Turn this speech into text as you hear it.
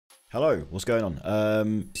Hello, what's going on?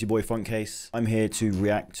 It's your boy FuntCase. I'm here to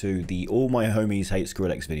react to the All My Homies Hate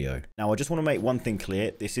Skrillex video. Now, I just want to make one thing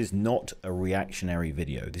clear. This is not a reactionary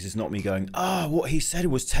video. This is not me going, what he said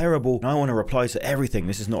was terrible, and I want to reply to everything.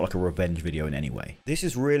 This is not like a revenge video in any way. This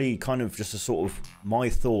is really kind of just a sort of my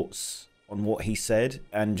thoughts on what he said,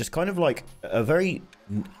 and just kind of like a very,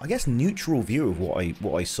 I guess, neutral view of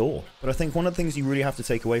what I saw. But I think one of the things you really have to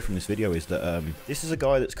take away from this video is that this is a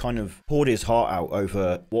guy that's kind of poured his heart out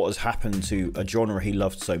over what has happened to a genre he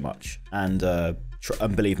loved so much. And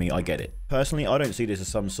believe me, I get it. Personally, I don't see this as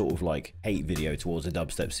some sort of like hate video towards the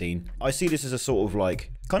dubstep scene. I see this as a sort of like,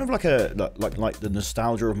 kind of like like the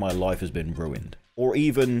nostalgia of my life has been ruined. Or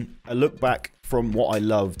even a look back from what I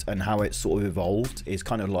loved and how it sort of evolved is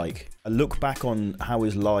kind of like a look back on how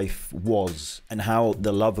his life was and how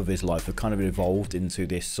the love of his life have kind of evolved into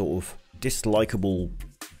this sort of dislikable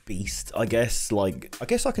beast, I guess. Like, I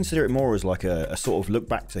guess I consider it more as like a sort of look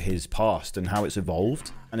back to his past and how it's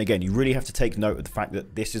evolved. And again, you really have to take note of the fact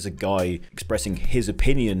that this is a guy expressing his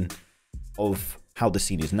opinion of how the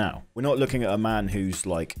scene is now. We're not looking at a man who's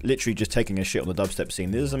like literally just taking a shit on the dubstep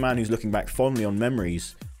scene. This is a man who's looking back fondly on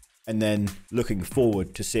memories and then looking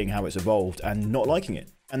forward to seeing how it's evolved and not liking it.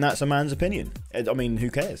 And that's a man's opinion. I mean,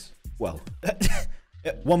 who cares? Well,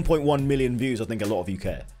 1.1 million views, I think a lot of you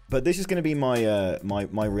care. But this is going to be my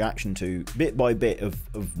my reaction to bit by bit of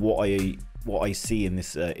what I see in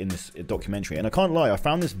this documentary. And I can't lie, I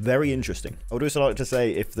found this very interesting. I would also like to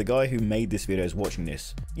say, if the guy who made this video is watching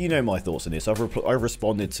this, you know my thoughts on this. I've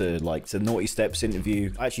responded to Naughty Steps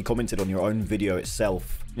interview. I actually commented on your own video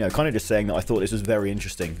itself, you know, kind of just saying that I thought this was very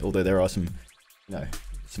interesting, although there are some, you know,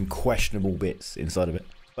 some questionable bits inside of it.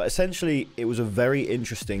 But essentially, it was a very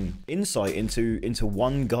interesting insight into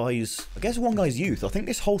one guy's, I guess, one guy's youth. I think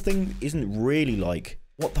this whole thing isn't really like,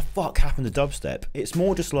 what the fuck happened to dubstep? It's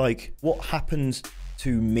more just like, what happened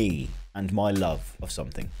to me and my love of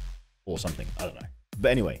something. Or something, I don't know.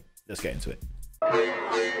 But anyway, let's get into it. The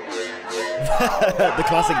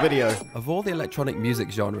classic video. Of all the electronic music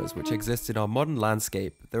genres which exist in our modern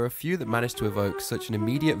landscape, there are few that manage to evoke such an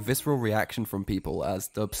immediate visceral reaction from people as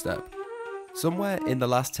dubstep. Somewhere in the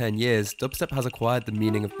last 10 years, dubstep has acquired the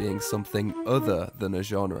meaning of being something other than a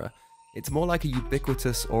genre. It's more like a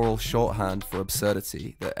ubiquitous oral shorthand for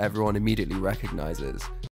absurdity that everyone immediately recognizes.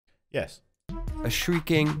 Yes. A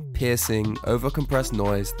shrieking, piercing, overcompressed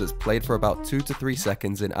noise that's played for about 2 to 3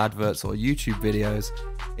 seconds in adverts or YouTube videos,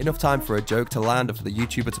 enough time for a joke to land or for the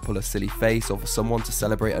YouTuber to pull a silly face or for someone to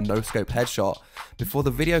celebrate a no-scope headshot before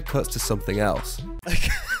the video cuts to something else.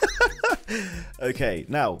 Okay,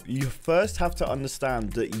 now, you first have to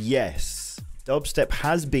understand that yes, dubstep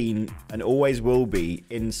has been and always will be,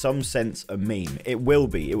 in some sense, a meme. It will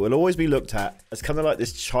be. It will always be looked at as kind of like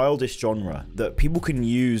this childish genre that people can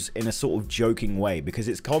use in a sort of joking way, because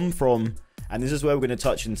it's come from, and this is where we're going to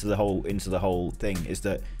touch into the whole thing, is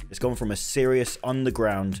that it's gone from a serious,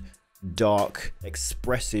 underground, dark,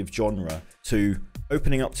 expressive genre to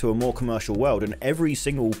opening up to a more commercial world. And every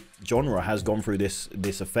single genre has gone through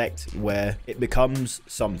this effect where it becomes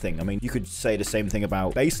something. I mean, you could say the same thing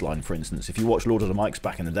about bassline, for instance. If you watch Lord of the Mics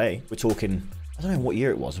back in the day, we're talking, I don't know what year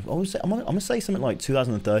it was. I'm gonna say something like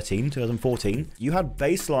 2013, 2014. You had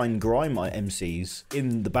bassline grime MCs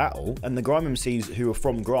in the battle, and the grime MCs who were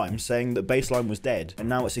from grime saying that bassline was dead, and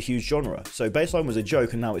now it's a huge genre. So bassline was a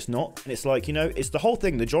joke, and now it's not. And it's like, you know, it's the whole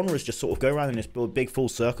thing. The genres just sort of go around in this big full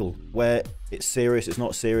circle where it's serious, it's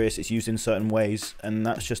not serious, it's used in certain ways, and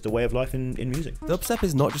that's just a way of life in music. Dubstep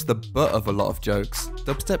is not just the butt of a lot of jokes.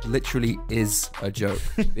 Dubstep literally is a joke,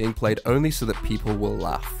 being played only so that people will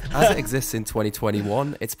laugh. As it exists in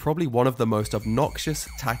 2021, it's probably one of the most obnoxious,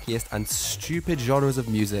 tackiest, and stupid genres of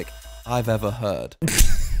music I've ever heard.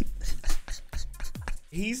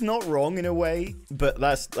 He's not wrong in a way, but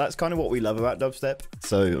that's kind of what we love about dubstep,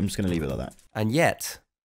 so I'm just going to leave it like that. And yet,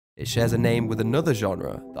 it shares a name with another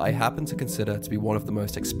genre that I happen to consider to be one of the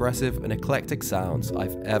most expressive and eclectic sounds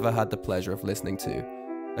I've ever had the pleasure of listening to.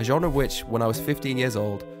 A genre which, when I was 15 years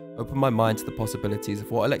old, opened my mind to the possibilities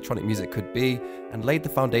of what electronic music could be and laid the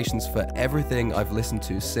foundations for everything I've listened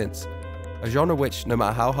to since. A genre which, no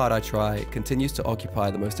matter how hard I try, continues to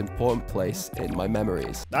occupy the most important place in my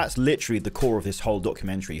memories. That's literally the core of this whole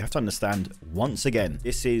documentary. You have to understand, once again,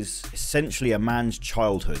 this is essentially a man's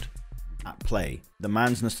childhood at play. The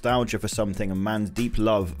man's nostalgia for something, a man's deep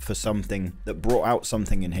love for something that brought out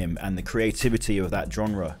something in him, and the creativity of that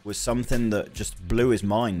genre was something that just blew his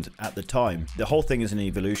mind at the time. The whole thing is an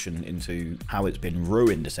evolution into how it's been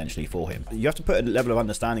ruined essentially for him. You have to put a level of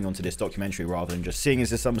understanding onto this documentary rather than just seeing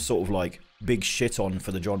as some sort of like big shit on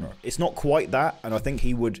for the genre. It's not quite that, and I think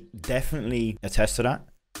he would definitely attest to that,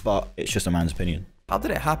 but it's just a man's opinion. How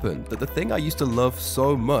did it happen that the thing I used to love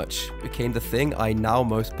so much became the thing I now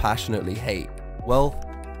most passionately hate? Well,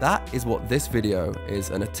 that is what this video is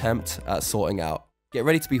an attempt at sorting out. Get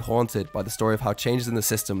ready to be haunted by the story of how changes in the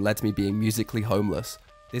system led to me being musically homeless.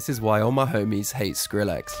 This is why all my homies hate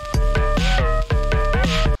Skrillex.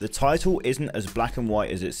 The title isn't as black and white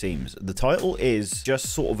as it seems. The title is just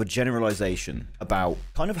sort of a generalization about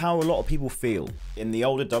kind of how a lot of people feel in the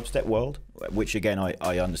older dubstep world, which again,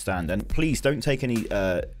 I understand. And please don't take any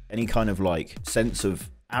kind of like sense of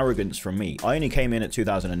arrogance from me. I only came in at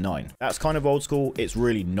 2009. That's kind of old school. It's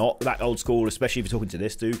really not that old school, especially if you're talking to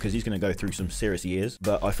this dude, because he's going to go through some serious years.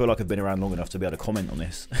 But I feel like I've been around long enough to be able to comment on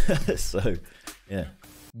this. So, yeah.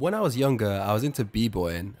 When I was younger, I was into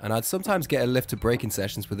b-boying, and I'd sometimes get a lift to breaking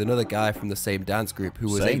sessions with another guy from the same dance group who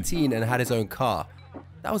was 18 and had his own car.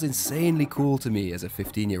 That was insanely cool to me as a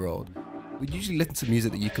 15-year-old. We'd usually listen to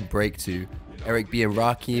music that you can break to. Eric B. and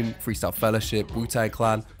Rakim, Freestyle Fellowship, Wu-Tang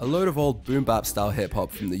Clan, a load of old boom-bap style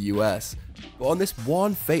hip-hop from the US. But on this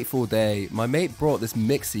one fateful day, my mate brought this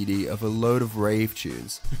mix CD of a load of rave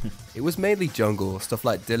tunes. It was mainly jungle, stuff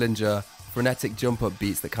like Dillinger, frenetic jump-up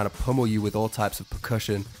beats that kind of pummel you with all types of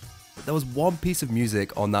percussion. But there was one piece of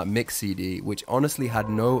music on that mix CD which honestly had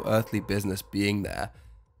no earthly business being there.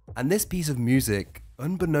 And this piece of music,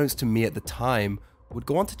 unbeknownst to me at the time, would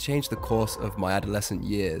go on to change the course of my adolescent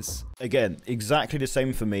years. Again, Exactly the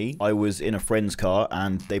same for me. I was in a friend's car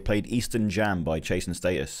and they played Eastern Jam by Chase and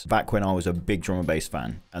Status back when I was a big drum and bass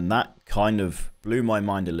fan. And that kind of blew my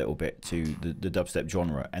mind a little bit to the dubstep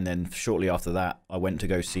genre. And then shortly after that, I went to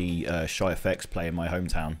go see Shy FX play in my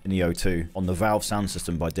hometown in the O2 on the Valve sound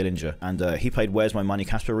system by Dillinger. And he played Where's My Money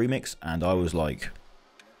Casper remix. And I was like,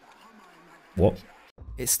 what?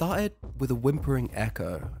 It started with a whimpering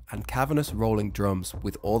echo and cavernous rolling drums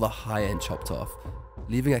with all the high end chopped off,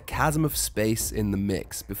 leaving a chasm of space in the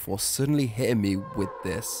mix before suddenly hitting me with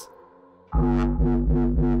this.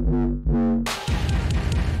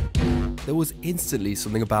 There was instantly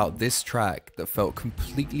something about this track that felt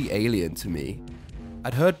completely alien to me.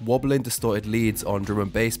 I'd heard wobbling distorted leads on drum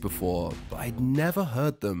and bass before, but I'd never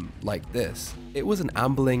heard them like this. It was an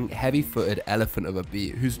ambling, heavy-footed elephant of a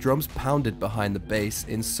beat whose drums pounded behind the bass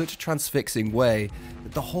in such a transfixing way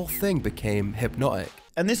that the whole thing became hypnotic.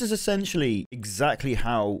 And this is essentially exactly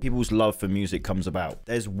how people's love for music comes about.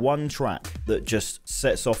 There's one track that just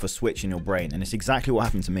sets off a switch in your brain, and it's exactly what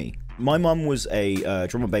happened to me. My mum was a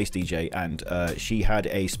drum and bass DJ, and she had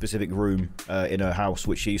a specific room in her house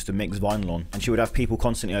which she used to mix vinyl on, and she would have people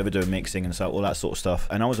constantly over doing mixing and so all that sort of stuff.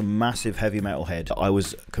 And I was a massive heavy metal head. I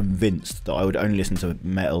was convinced that I would only listen to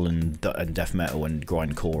metal and death metal and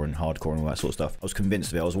grindcore and hardcore and all that sort of stuff. I was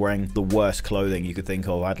convinced of it. I was wearing the worst clothing you could think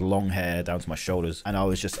of. I had long hair down to my shoulders, and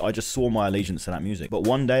I just swore my allegiance to that music. But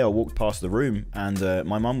one day I walked past the room and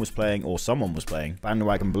my mum was playing, or someone was playing,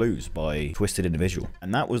 Bandwagon Blues by Twisted Individual.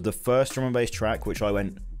 And that was the first drum and bass track which I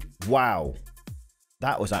went, wow,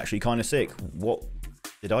 that was actually kind of sick. What,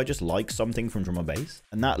 did I just like something from drum and bass?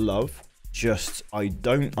 And that love, just, I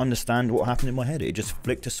don't understand what happened in my head. It just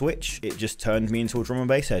flicked a switch. It just turned me into a drum and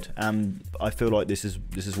bass head. And I feel like this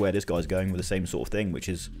is where this guy's going with the same sort of thing, which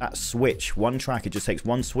is that switch. One track, it just takes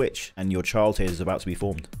one switch and your childhood is about to be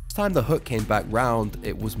formed. Each time the hook came back round,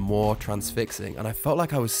 it was more transfixing, and I felt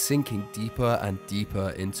like I was sinking deeper and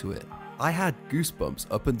deeper into it. I had goosebumps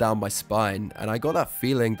up and down my spine, and I got that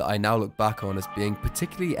feeling that I now look back on as being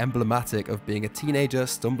particularly emblematic of being a teenager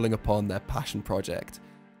stumbling upon their passion project.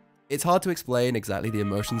 It's hard to explain exactly the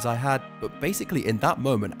emotions I had, but basically in that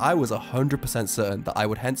moment I was 100% certain that I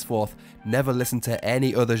would henceforth never listen to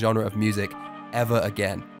any other genre of music ever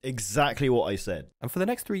again. Exactly what I said. And for the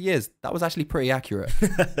next 3 years, that was actually pretty accurate.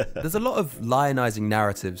 There's a lot of lionizing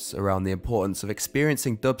narratives around the importance of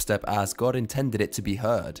experiencing dubstep as God intended it to be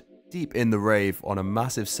heard, deep in the rave on a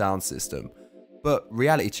massive sound system. But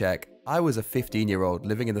reality check, I was a 15-year-old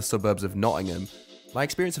living in the suburbs of Nottingham. My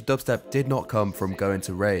experience of dubstep did not come from going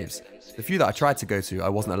to raves. The few that I tried to go to, I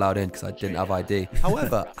wasn't allowed in because I didn't have ID.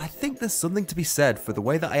 However, I think there's something to be said for the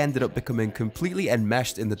way that I ended up becoming completely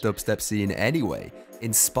enmeshed in the dubstep scene anyway,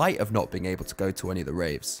 in spite of not being able to go to any of the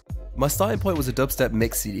raves. My starting point was a dubstep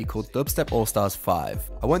mix CD called Dubstep All Stars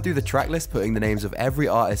 5. I went through the tracklist putting the names of every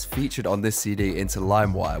artist featured on this CD into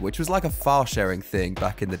LimeWire, which was like a file sharing thing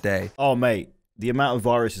back in the day. Oh mate, the amount of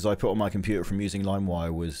viruses I put on my computer from using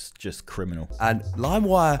LimeWire was just criminal. And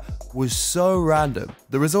LimeWire was so random.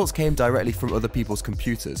 The results came directly from other people's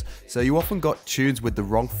computers, so you often got tunes with the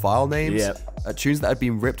wrong file names, tunes that had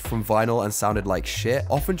been ripped from vinyl and sounded like shit,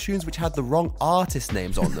 often tunes which had the wrong artist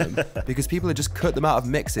names on them, because people had just cut them out of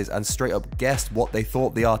mixes and straight up guessed what they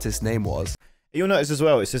thought the artist's name was. You'll notice as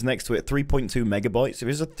well, it says next to it 3.2 megabytes. If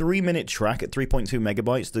it's a 3-minute track at 3.2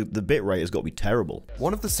 megabytes, the bit rate has got to be terrible.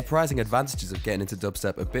 One of the surprising advantages of getting into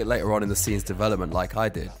dubstep a bit later on in the scene's development like I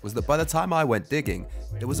did, was that by the time I went digging,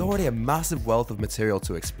 there was already a massive wealth of material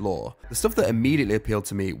to explore. The stuff that immediately appealed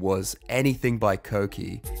to me was anything by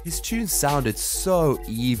Koki. His tunes sounded so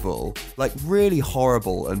evil, like really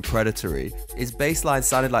horrible and predatory. His bass line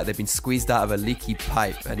sounded like they'd been squeezed out of a leaky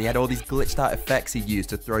pipe, and he had all these glitched out effects he used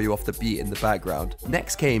to throw you off the beat in the background.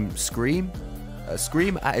 Next came Scream.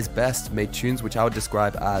 Scream at his best made tunes which I would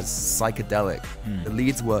describe as psychedelic. The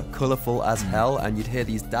leads were colourful as hell, and you'd hear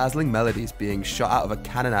these dazzling melodies being shot out of a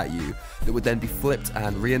cannon at you that would then be flipped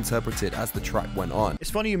and reinterpreted as the track went on.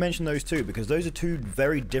 It's funny you mention those two, because those are two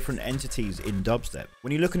very different entities in dubstep.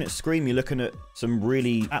 When you're looking at Scream, you're looking at some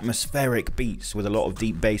really atmospheric beats with a lot of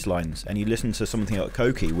deep bass lines, and you listen to something like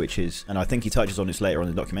Koki, which is, and I think he touches on this later on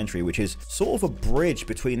in the documentary, which is sort of a bridge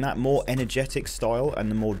between that more energetic style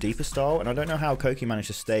and the more deeper style. And I don't know how Koki managed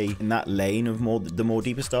to stay in that lane of the more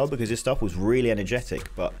deeper style, because his stuff was really energetic,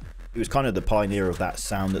 but he was kind of the pioneer of that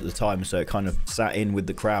sound at the time, so it kind of sat in with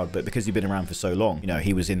the crowd. But because he'd been around for so long, you know,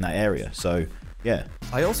 he was in that area, so yeah.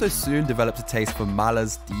 I also soon developed a taste for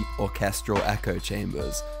Mahler's deep orchestral echo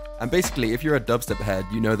chambers. And basically, if you're a dubstep head,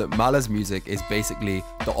 you know that Mahler's music is basically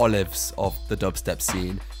the olives of the dubstep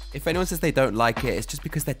scene. If anyone says they don't like it, it's just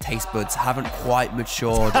because their taste buds haven't quite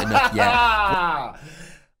matured enough yet.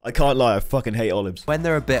 I can't lie, I fucking hate olives. When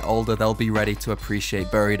they're a bit older, they'll be ready to appreciate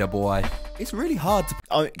Buried a Boy. It's really hard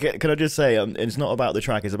to... Can I just say, it's not about the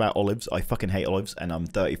track, it's about olives. I fucking hate olives, and I'm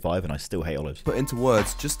 35 and I still hate olives. Put into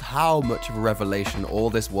words just how much of a revelation all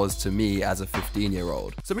this was to me as a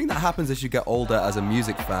 15-year-old. Something that happens as you get older as a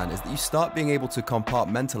music fan is that you start being able to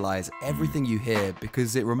compartmentalize everything you hear,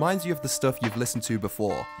 because it reminds you of the stuff you've listened to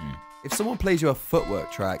before. If someone plays you a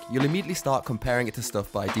footwork track, you'll immediately start comparing it to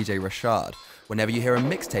stuff by DJ Rashad. Whenever you hear a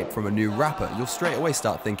mixtape from a new rapper, you'll straight away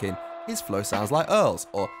start thinking, his flow sounds like Earl's,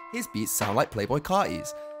 or his beats sound like Playboy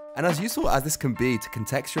Carti's. And as useful as this can be to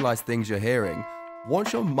contextualize things you're hearing,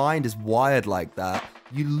 once your mind is wired like that,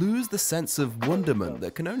 you lose the sense of wonderment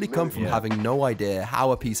that can only come from having no idea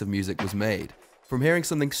how a piece of music was made. From hearing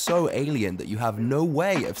something so alien that you have no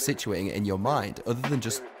way of situating it in your mind other than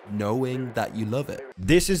just knowing that you love it.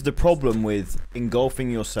 This is the problem with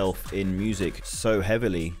engulfing yourself in music so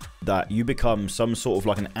heavily that you become some sort of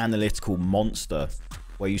like an analytical monster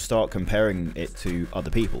where you start comparing it to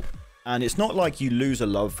other people. And it's not like you lose a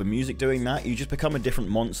love for music doing that, you just become a different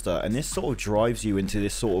monster, and this sort of drives you into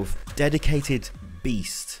this sort of dedicated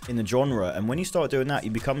beast in the genre. And when you start doing that,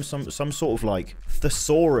 you become some sort of like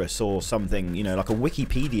thesaurus or something, you know, like a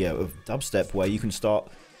Wikipedia of dubstep, where you can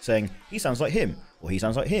start saying he sounds like him, or he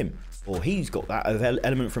sounds like him, or he's got that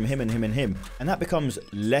element from him and him and him, and that becomes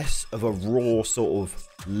less of a raw sort of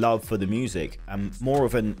love for the music and more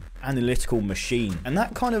of an analytical machine, and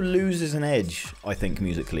that kind of loses an edge, I think,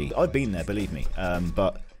 musically. I've been there, believe me,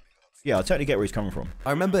 but yeah, I totally get where he's coming from.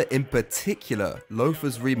 I remember in particular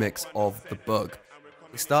Loafer's remix of The Bug.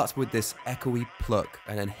 It starts with this echoey pluck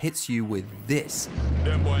and then hits you with this.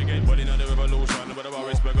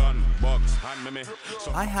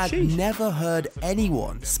 I had never heard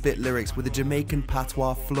anyone spit lyrics with a Jamaican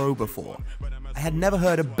patois flow before. I had never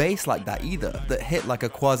heard a bass like that either, that hit like a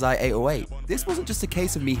quasi 808. This wasn't just a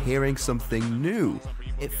case of me hearing something new.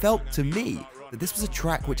 It felt to me that this was a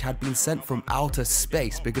track which had been sent from outer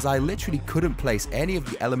space, because I literally couldn't place any of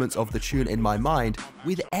the elements of the tune in my mind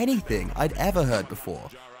with anything I'd ever heard before.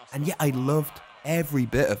 And yet I loved every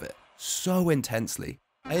bit of it so intensely.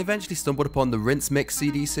 I eventually stumbled upon the Rinse Mix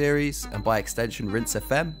CD series, and by extension Rinse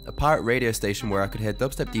FM, a pirate radio station where I could hear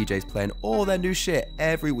dubstep DJs playing all their new shit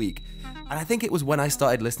every week. And I think it was when I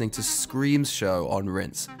started listening to Scream's show on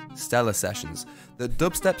Rinse, Stellar Sessions, that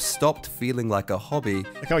dubstep stopped feeling like a hobby.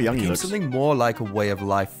 Look how young he looks. Something more like a way of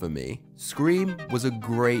life for me. Scream was a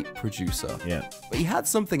great producer, but he had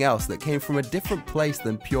something else that came from a different place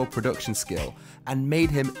than pure production skill and made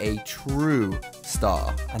him a true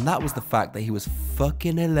star. And that was the fact that he was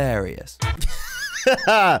fucking hilarious.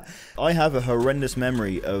 I have a horrendous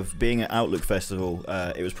memory of being at Outlook Festival.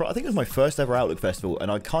 It was I think it was my first ever Outlook Festival,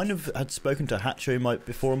 and I kind of had spoken to Hatcho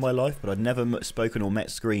before in my life, but I'd never spoken or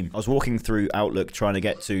met Scream. I was walking through Outlook trying to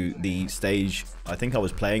get to the stage I think I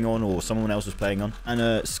was playing on, or someone else was playing on,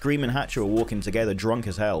 and Scream and Hatcho were walking together drunk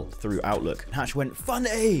as hell through Outlook. And Hatcho went,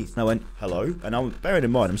 "Funny!" And I went, "Hello?" And I'm bearing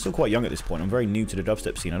in mind, I'm still quite young at this point. I'm very new to the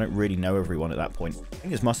dubstep scene. I don't really know everyone at that point. I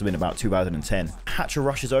think this must have been about 2010. Hatcho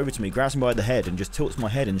rushes over to me, grabs me by the head, and just tilts my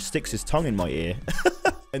head and sticks his tongue in my ear.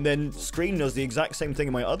 And then Scream does the exact same thing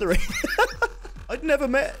in my other ear. I'd never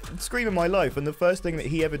met Scream in my life, and the first thing that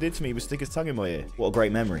he ever did to me was stick his tongue in my ear. What a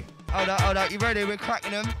great memory. Hold up, you ready? We're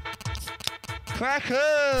cracking them. Crack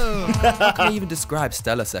 'em! How can I even describe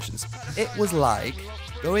Stellar Sessions? It was like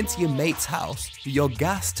going to your mate's house who you're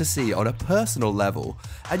gassed to see on a personal level,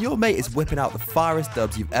 and your mate is whipping out the farthest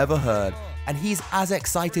dubs you've ever heard, and he's as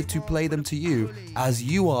excited to play them to you as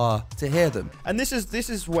you are to hear them. And this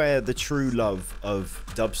is where the true love of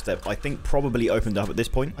dubstep, I think, probably opened up at this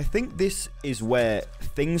point. I think this is where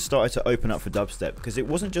things started to open up for dubstep, because it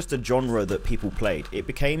wasn't just a genre that people played. It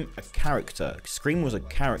became a character. Scream was a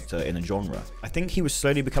character in a genre. I think he was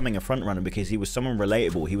slowly becoming a frontrunner because he was someone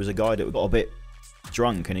relatable. He was a guy that got a bit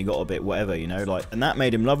drunk and he got a bit whatever, you know, like, and that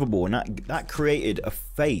made him lovable, and that created a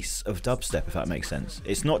face of dubstep, if that makes sense.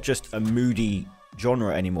 It's not just a moody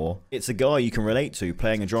genre anymore. It's a guy you can relate to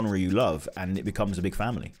playing a genre you love, and it becomes a big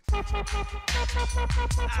family.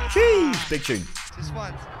 Jeez, big tune. Just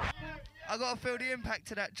once. I gotta feel the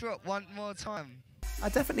impact of that drop one more time. I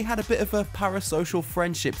definitely had a bit of a parasocial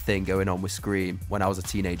friendship thing going on with Scream when I was a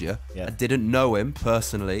teenager. Yeah. I didn't know him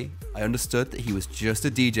personally. I understood that he was just a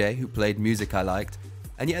DJ who played music I liked.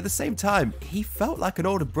 And yet at the same time, he felt like an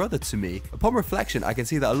older brother to me. Upon reflection, I can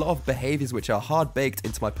see that a lot of behaviors which are hard baked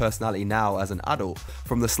into my personality now as an adult,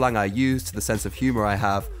 from the slang I use to the sense of humor I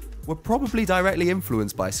have, were probably directly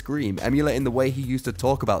influenced by Scream, emulating the way he used to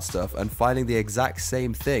talk about stuff and finding the exact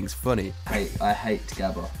same things funny. I hate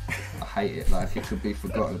Gabba. I hate it. Like, it could be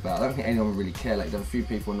forgotten about. I don't think anyone really care. Like, there are a few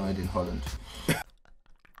people annoyed in Holland.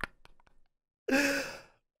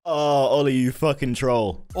 Oh, Ollie, you fucking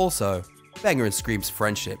troll. Also, Banger and Scream's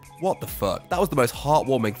friendship. What the fuck? That was the most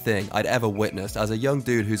heartwarming thing I'd ever witnessed as a young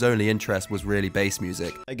dude whose only interest was really bass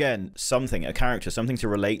music. Again, a character, something to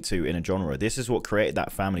relate to in a genre. This is what created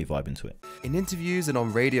that family vibe into it. In interviews and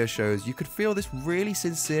on radio shows, you could feel this really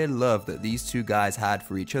sincere love that these two guys had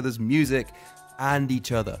for each other's music and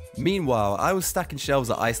each other. Meanwhile, I was stacking shelves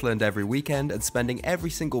at Iceland every weekend and spending every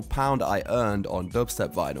single pound I earned on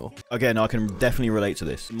dubstep vinyl. Again, I can definitely relate to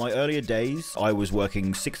this. In my earlier days, I was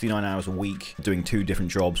working 69 hours a week, doing 2 different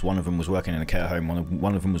jobs. One of them was working in a care home,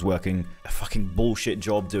 one of them was working a fucking bullshit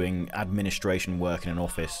job doing administration work in an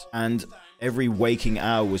office. And every waking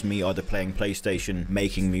hour was me either playing PlayStation,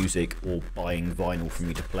 making music, or buying vinyl for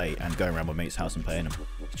me to play and going around my mate's house and playing them.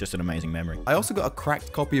 It's just an amazing memory. I also got a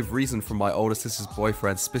cracked copy of Reason from my older sister's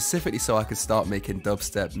boyfriend, specifically so I could start making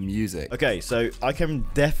dubstep music. Okay, so I can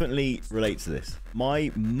definitely relate to this. My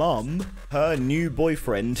mum, her new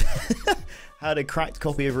boyfriend, had a cracked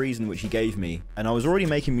copy of Reason which he gave me, and I was already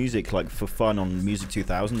making music like for fun on Music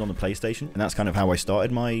 2000 on the PlayStation, and that's kind of how I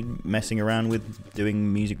started my messing around with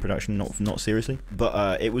doing music production, not seriously.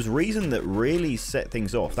 But it was Reason that really set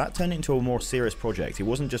things off. That turned into a more serious project. It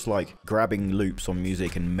wasn't just like grabbing loops on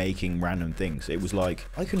music and making random things. It was like,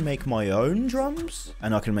 I can make my own drums,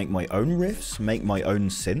 and I can make my own riffs, make my own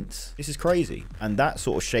synths. This is crazy. And that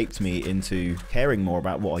sort of shaped me into caring more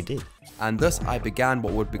about what I did. And thus I began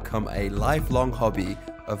what would become a lifelong hobby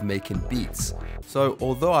of making beats. So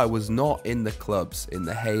although I was not in the clubs in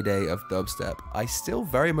the heyday of dubstep, I still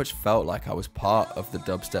very much felt like I was part of the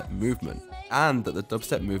dubstep movement, and that the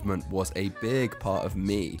dubstep movement was a big part of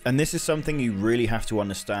me. And this is something you really have to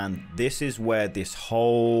understand. This is where this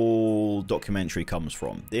whole documentary comes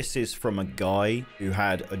from. This is from a guy who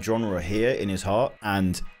had a genre here in his heart,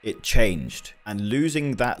 and it changed. And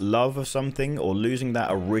losing that love of something, or losing that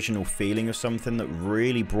original feeling of something that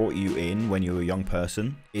really brought you in when you were a young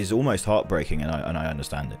person, is almost heartbreaking, and I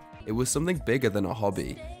understand it. It was something bigger than a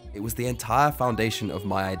hobby. It was the entire foundation of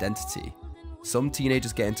my identity. Some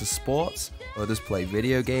teenagers get into sports, others play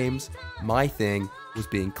video games. My thing was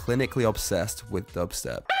being clinically obsessed with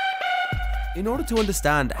dubstep. In order to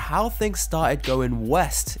understand how things started going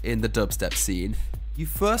west in the dubstep scene, you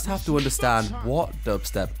first have to understand what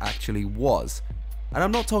dubstep actually was. And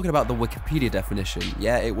I'm not talking about the Wikipedia definition.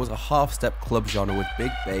 Yeah, it was a half-step club genre with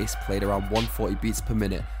big bass played around 140 beats per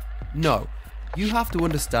minute. No, you have to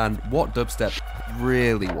understand what dubstep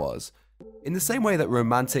really was. In the same way that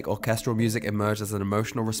romantic orchestral music emerged as an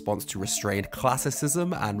emotional response to restrained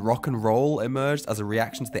classicism, and rock and roll emerged as a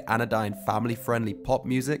reaction to the anodyne, family-friendly pop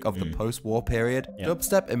music of the post-war period,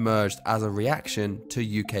 dubstep emerged as a reaction to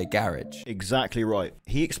UK garage. Exactly right.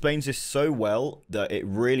 He explains this so well that it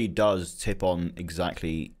really does tip on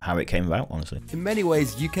exactly how it came about, honestly. In many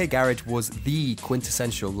ways, UK garage was the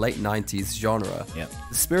quintessential late 90s genre. Yeah.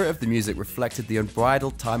 The spirit of the music reflected the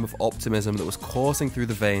unbridled time of optimism that was coursing through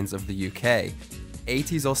the veins of the UK.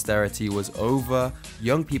 80s austerity was over,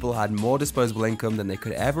 young people had more disposable income than they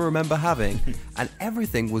could ever remember having, and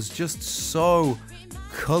everything was just so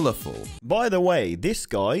colorful. By the way, this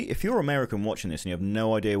guy, if you're American watching this and you have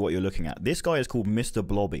no idea what you're looking at, this guy is called Mr.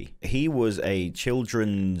 Blobby. He was a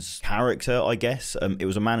children's character, I guess. It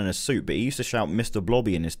was a man in a suit, but he used to shout Mr.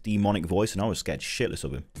 Blobby in this demonic voice, and I was scared shitless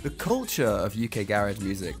of him. The culture of UK garage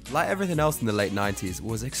music, like everything else in the late 90s,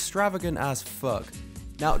 was extravagant as fuck.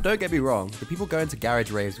 Now, don't get me wrong, the people going to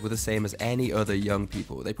garage raves were the same as any other young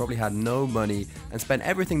people. They probably had no money and spent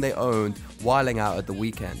everything they owned whiling out at the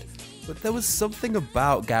weekend. But there was something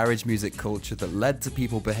about garage music culture that led to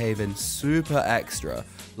people behaving super extra.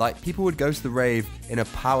 Like, people would go to the rave in a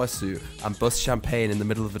power suit and bust champagne in the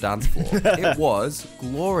middle of a dance floor. It was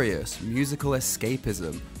glorious musical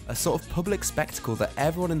escapism, a sort of public spectacle that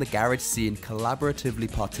everyone in the garage scene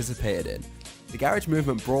collaboratively participated in. The garage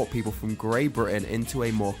movement brought people from Great Britain into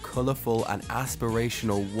a more colourful and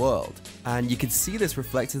aspirational world. And you can see this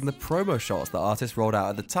reflected in the promo shots that artists rolled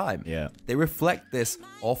out at the time. Yeah. They reflect this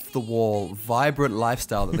off-the-wall, vibrant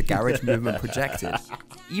lifestyle that the garage movement projected.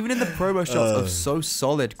 Even in the promo shots of So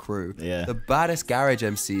Solid crew, the baddest garage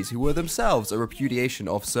MCs who were themselves a repudiation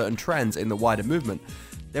of certain trends in the wider movement,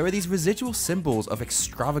 there are these residual symbols of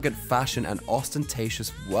extravagant fashion and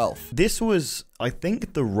ostentatious wealth. This was, I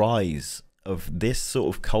think, the rise of this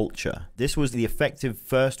sort of culture. This was the effective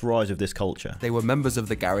first rise of this culture. They were members of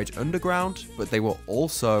the garage underground, but they were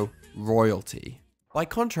also royalty. By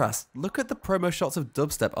contrast, look at the promo shots of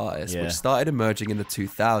dubstep artists, which started emerging in the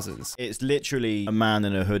 2000s. It's literally a man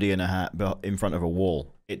in a hoodie and a hat in front of a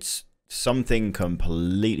wall. It's something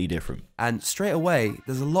completely different. And straight away,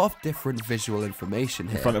 there's a lot of different visual information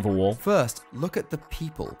here. In front of a wall. First, look at the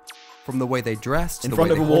people. From the way they dress, to the way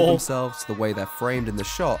they hold themselves, to the way they're framed in the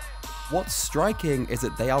shot. What's striking is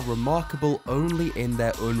that they are remarkable only in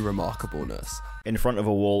their unremarkableness. In front of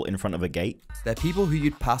a wall, in front of a gate. They're people who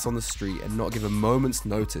you'd pass on the street and not give a moment's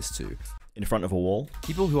notice to. In front of a wall.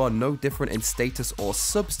 People who are no different in status or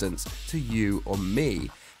substance to you or me.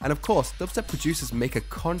 And of course, dubstep producers make a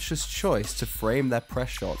conscious choice to frame their press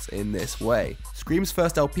shots in this way. Scream's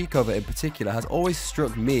first LP cover in particular has always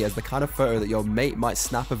struck me as the kind of photo that your mate might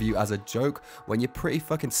snap of you as a joke when you're pretty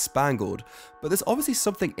fucking spangled. But there's obviously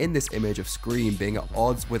something in this image of Scream being at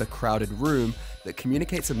odds with a crowded room that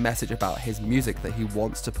communicates a message about his music that he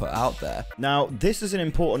wants to put out there. Now, this is an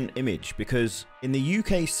important image because in the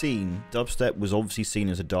UK scene, dubstep was obviously seen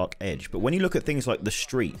as a dark edge. But when you look at things like The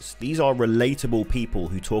Streets, these are relatable people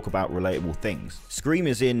who talk about relatable things. Scream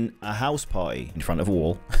is in a house party in front of a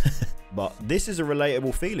wall. But this is a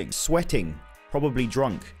relatable feeling. Sweating, probably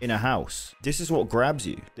drunk, in a house. This is what grabs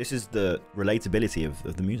you. This is the relatability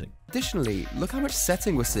of the music. Additionally, look how much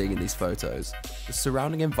setting we're seeing in these photos. The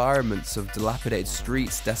surrounding environments of dilapidated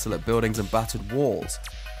streets, desolate buildings, and battered walls.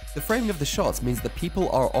 The framing of the shots means that people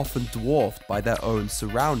are often dwarfed by their own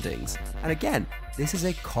surroundings. And again, this is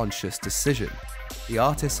a conscious decision. The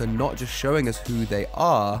artists are not just showing us who they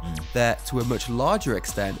are, they're, to a much larger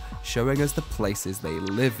extent, showing us the places they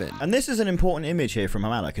live in. And this is an important image here from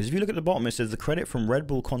Hamala, because if you look at the bottom, it says the credit from Red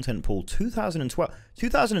Bull Content Pool 2012.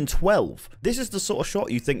 2012! This is the sort of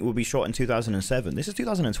shot you think would be shot in 2007. This is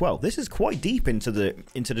 2012. This is quite deep into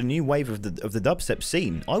the new wave of the dubstep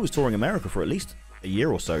scene. I was touring America for at least a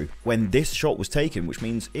year or so when this shot was taken, which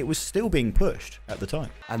means it was still being pushed at the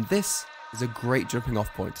time. And this is a great jumping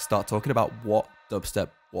off point to start talking about what dubstep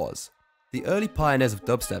was. The early pioneers of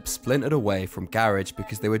dubstep splintered away from garage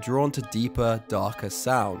because they were drawn to deeper, darker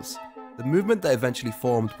sounds. The movement that eventually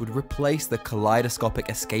formed would replace the kaleidoscopic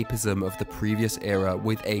escapism of the previous era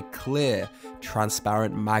with a clear,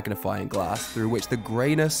 transparent magnifying glass through which the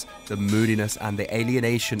greyness, the moodiness, and the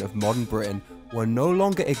alienation of modern Britain were no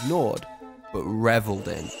longer ignored, but reveled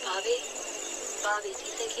in. Bobby, do you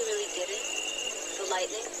think he really did it? The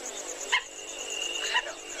lightning?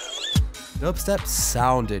 Dubstep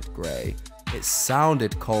sounded grey. It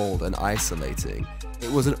sounded cold and isolating.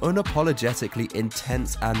 It was an unapologetically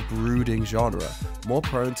intense and brooding genre, more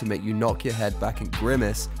prone to make you knock your head back and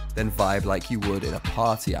grimace than vibe like you would in a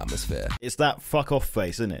party atmosphere. It's that fuck off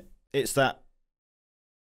face, isn't it? It's that.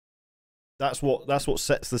 That's what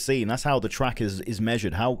sets the scene. That's how the track is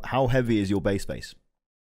measured. How heavy is your bass?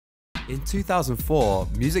 In 2004,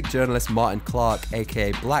 music journalist Martin Clark,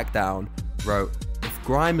 aka Blackdown, wrote, "If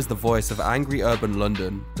grime is the voice of angry urban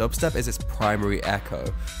London, dubstep is its primary echo,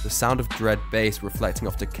 the sound of dread bass reflecting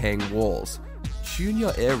off decaying walls. Tune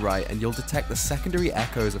your ear right and you'll detect the secondary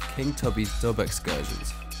echoes of King Tubby's dub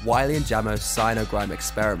excursions, Wiley and Jamo's Sino-grime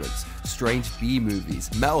experiments, strange B-movies,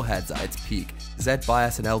 Metalheads at its peak, Zed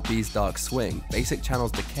Bias and LB's dark swing, Basic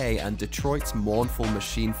Channel's decay, and Detroit's mournful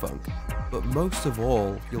machine funk. But most of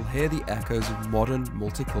all, you'll hear the echoes of modern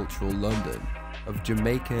multicultural London, of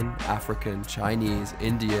Jamaican, African, Chinese,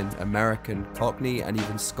 Indian, American, Cockney, and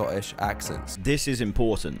even Scottish accents. This is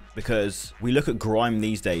important because we look at grime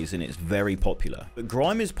these days and it's very popular. But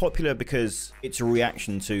grime is popular because it's a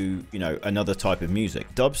reaction to, you know, another type of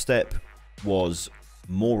music. Dubstep was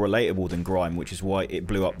more relatable than grime, which is why it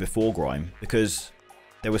blew up before grime, because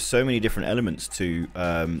there were so many different elements to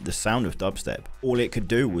the sound of dubstep. All it could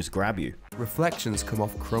do was grab you. Reflections come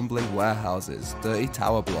off crumbling warehouses, dirty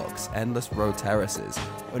tower blocks, endless road terraces,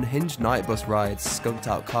 unhinged night bus rides, skunked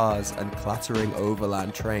out cars, and clattering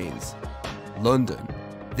overland trains. London.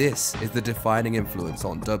 This is the defining influence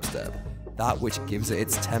on dubstep, that which gives it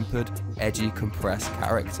its tempered, edgy, compressed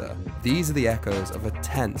character. These are the echoes of a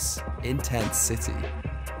tense, intense city.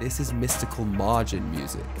 This is mystical margin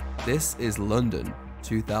music. This is London,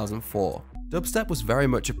 2004. Dubstep was very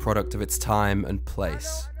much a product of its time and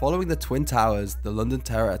place. Following the Twin Towers, the London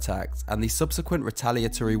terror attacks, and the subsequent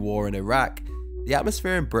retaliatory war in Iraq, the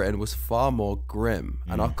atmosphere in Britain was far more grim,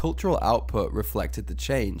 and our cultural output reflected the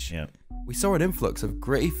change. We saw an influx of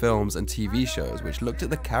gritty films and TV shows which looked at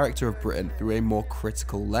the character of Britain through a more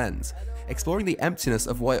critical lens, exploring the emptiness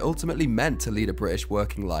of what it ultimately meant to lead a British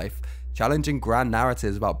working life, challenging grand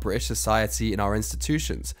narratives about British society and our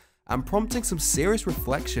institutions, and prompting some serious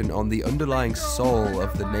reflection on the underlying soul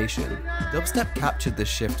of the nation. Dubstep captured this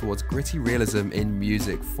shift towards gritty realism in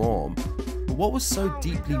music form. But what was so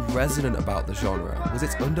deeply resonant about the genre was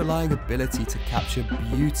its underlying ability to capture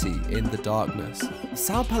beauty in the darkness. The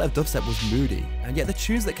sound palette of dubstep was moody, and yet the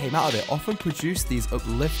tunes that came out of it often produced these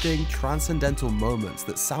uplifting, transcendental moments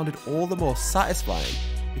that sounded all the more satisfying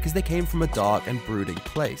because they came from a dark and brooding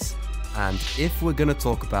place. And if we're gonna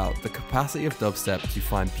talk about the capacity of dubstep to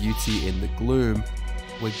find beauty in the gloom,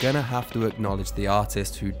 we're gonna have to acknowledge the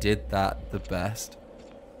artist who did that the best.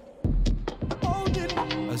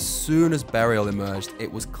 As soon as Burial emerged,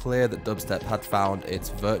 it was clear that dubstep had found its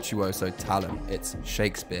virtuoso talent, its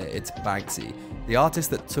Shakespeare, its Banksy, the artist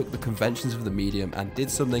that took the conventions of the medium and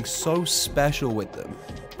did something so special with them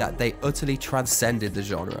that they utterly transcended the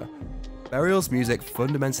genre. Burial's music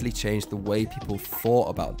fundamentally changed the way people thought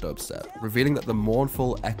about dubstep, revealing that the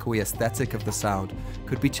mournful, echoey aesthetic of the sound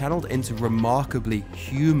could be channeled into remarkably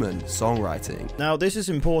human songwriting. Now, this is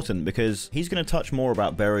important because he's going to touch more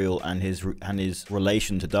about Burial and his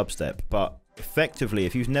relation to dubstep, but effectively,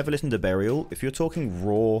 if you've never listened to Burial, if you're talking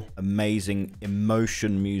raw, amazing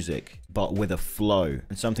emotion music, but with a flow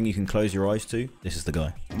and something you can close your eyes to, this is the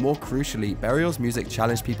guy. More crucially, Burial's music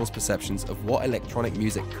challenged people's perceptions of what electronic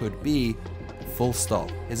music could be, full stop.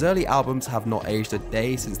 His early albums have not aged a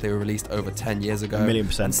day since they were released over 10 years ago,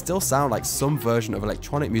 1,000,000%. and still sound like some version of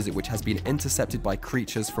electronic music which has been intercepted by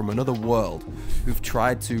creatures from another world who've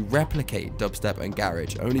tried to replicate dubstep and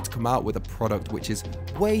garage, only to come out with a product which is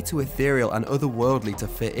way too ethereal and otherworldly to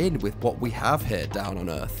fit in with what we have here down on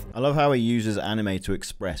Earth. I love how he uses anime to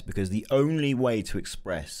express, because the only way to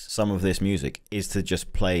express some of this music is to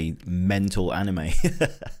just play mental anime.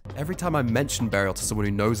 Every time I mention Burial to someone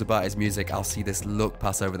who knows about his music, I'll see this look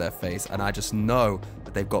pass over their face, and I just know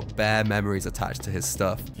that they've got bare memories attached to his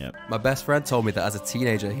stuff. Yep. My best friend told me that as a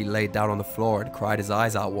teenager he laid down on the floor and cried his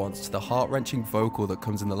eyes out once to the heart-wrenching vocal that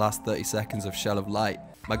comes in the last 30 seconds of Shell of Light.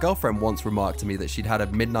 My girlfriend once remarked to me that she'd had a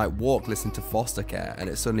midnight walk listening to Foster Care, and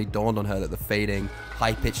it suddenly dawned on her that the fading,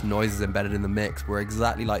 high-pitched noises embedded in the mix were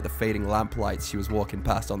exactly like the fading lamplights she was walking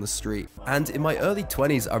past on the street. And in my early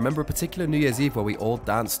 20s, I remember a particular New Year's Eve where we all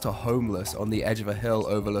danced to Homeless on the edge of a hill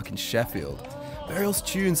overlooking Sheffield. Burial's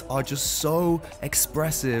tunes are just so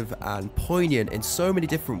expressive and poignant in so many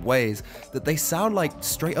different ways that they sound like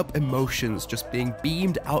straight up emotions just being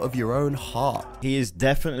beamed out of your own heart. He is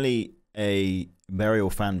definitely a Burial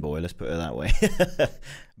fanboy, let's put it that way.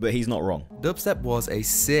 But he's not wrong. Dubstep was a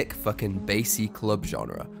sick fucking bassy club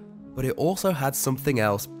genre, but it also had something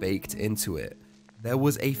else baked into it. There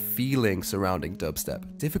was a feeling surrounding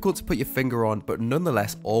dubstep, difficult to put your finger on, but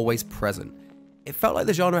nonetheless always present. It felt like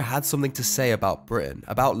the genre had something to say about Britain,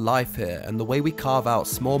 about life here, and the way we carve out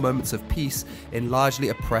small moments of peace in largely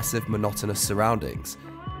oppressive, monotonous surroundings.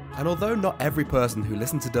 And although not every person who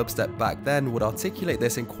listened to dubstep back then would articulate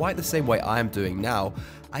this in quite the same way I am doing now,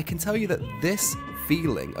 I can tell you that this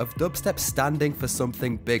feeling of dubstep standing for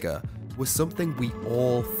something bigger was something we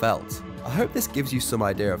all felt. I hope this gives you some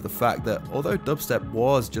idea of the fact that although dubstep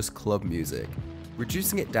was just club music,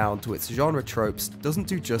 reducing it down to its genre tropes doesn't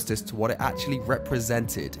do justice to what it actually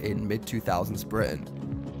represented in mid-2000s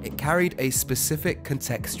Britain. It carried a specific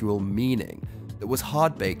contextual meaning that was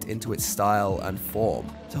hard-baked into its style and form.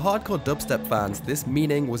 To hardcore dubstep fans, this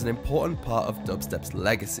meaning was an important part of dubstep's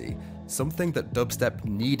legacy, something that dubstep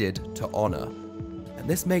needed to honor. And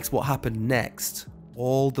this makes what happened next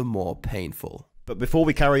all the more painful. But before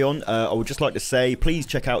we carry on, I would just like to say, please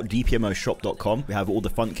check out dpmoshop.com. We have all the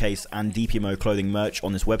FuntCase and DPMO clothing merch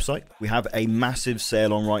on this website. We have a massive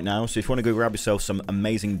sale on right now, so if you want to go grab yourself some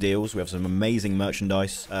amazing deals, we have some amazing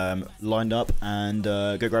merchandise lined up, and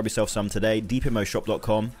go grab yourself some today.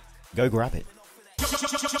 dpmoshop.com. Go grab it.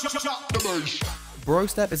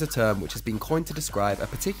 Brostep is a term which has been coined to describe a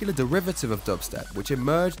particular derivative of dubstep, which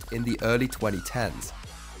emerged in the early 2010s.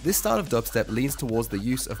 This style of dubstep leans towards the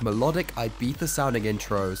use of melodic Ibiza-sounding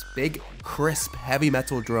intros, big, crisp, heavy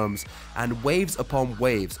metal drums, and waves upon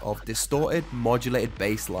waves of distorted, modulated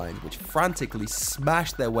bass lines which frantically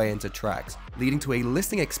smash their way into tracks, leading to a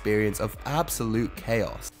listening experience of absolute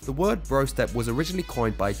chaos. The word brostep was originally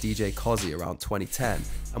coined by DJ Cozzy around 2010,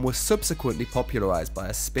 and was subsequently popularized by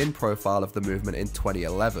a spin profile of the movement in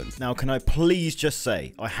 2011. Now, can I please just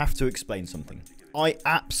say, I have to explain something. I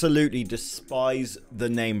absolutely despise the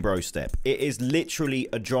name brostep. It is literally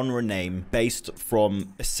a genre name based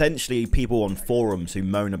from essentially people on forums who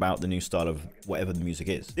moan about the new style of whatever the music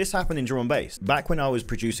is. This happened in drum and bass. Back when I was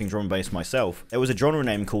producing drum and bass myself, there was a genre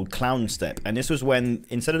name called clown step, and this was when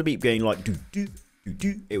instead of the beat being like do do do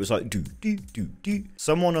do, it was like do do do do.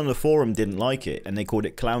 Someone on the forum didn't like it and they called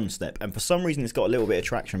it clown step, and for some reason it's got a little bit of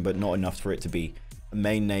traction but not enough for it to be a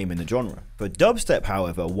main name in the genre. For dubstep,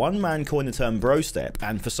 however, one man coined the term brostep,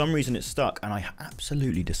 and for some reason it stuck, and I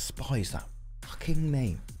absolutely despise that fucking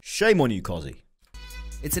name. Shame on you, Cozzy.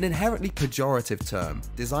 It's an inherently pejorative term,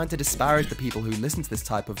 designed to disparage the people who listen to this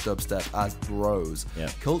type of dubstep as bros,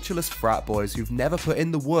 cultureless frat boys who've never put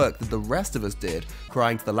in the work that the rest of us did,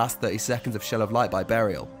 crying to the last 30 seconds of Shell of Light by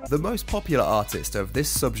Burial. The most popular artist of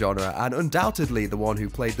this subgenre, and undoubtedly the one who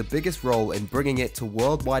played the biggest role in bringing it to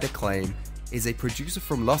worldwide acclaim, is a producer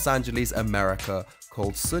from Los Angeles, America,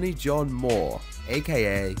 called Sonny John Moore,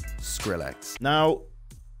 aka Skrillex. Now,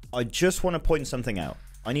 I just want to point something out.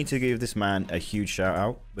 I need to give this man a huge shout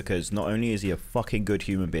out, because not only is he a fucking good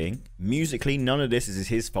human being, musically none of this is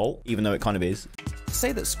his fault, even though it kind of is. To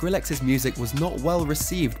say that Skrillex's music was not well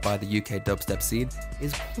received by the UK dubstep scene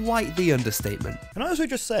is quite the understatement. Can I also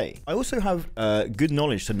just say, I also have good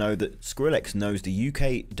knowledge to know that Skrillex knows the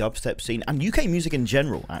UK dubstep scene, and UK music in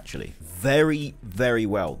general, actually, very, very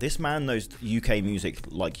well. This man knows UK music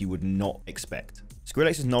like you would not expect.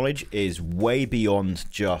 Skrillex's knowledge is way beyond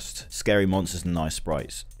just scary monsters and nice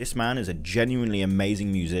sprites. This man is a genuinely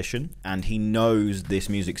amazing musician, and he knows this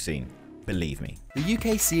music scene. Believe me. The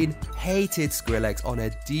UK scene hated Skrillex on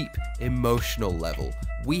a deep emotional level.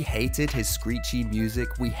 We hated his screechy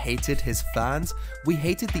music, we hated his fans, we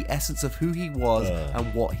hated the essence of who he was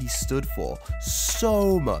and what he stood for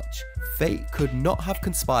so much. Fate could not have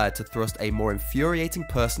conspired to thrust a more infuriating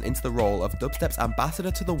person into the role of dubstep's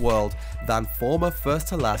ambassador to the world than former first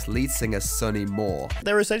to last lead singer Sonny Moore.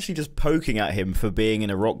 They're essentially just poking at him for being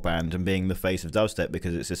in a rock band and being the face of dubstep,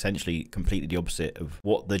 because it's essentially completely the opposite of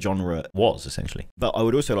what the genre was, essentially. But I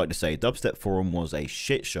would also like to say Dubstep Forum was a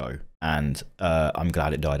shit show, and I'm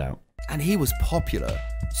glad it died out. And he was popular.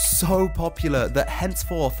 So popular that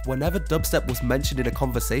henceforth, whenever dubstep was mentioned in a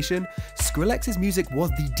conversation, Skrillex's music was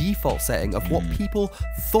the default setting of what people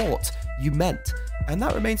thought you meant. And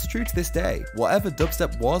that remains true to this day. Whatever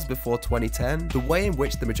dubstep was before 2010, the way in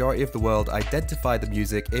which the majority of the world identify the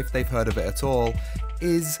music, if they've heard of it at all,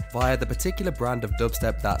 is via the particular brand of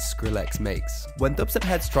dubstep that Skrillex makes. When dubstep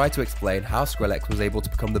heads try to explain how Skrillex was able to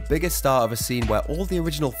become the biggest star of a scene where all the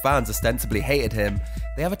original fans ostensibly hated him,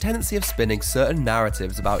 they have a tendency of spinning certain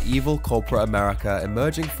narratives about evil corporate America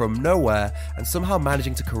emerging from nowhere and somehow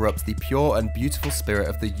managing to corrupt the pure and beautiful spirit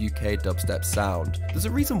of the UK dubstep sound. There's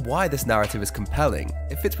a reason why this narrative is compelling.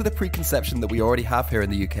 It fits with a preconception that we already have here in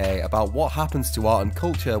the UK about what happens to art and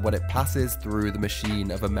culture when it passes through the machine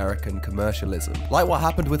of American commercialism. Like what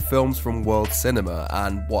happened with films from world cinema,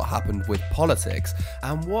 and what happened with politics,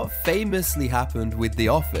 and what famously happened with The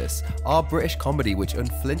Office, our British comedy which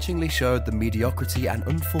unflinchingly showed the mediocrity and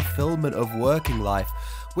unfulfillment of working life,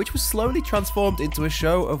 which was slowly transformed into a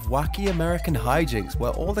show of wacky American hijinks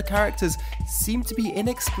where all the characters seem to be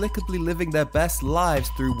inexplicably living their best lives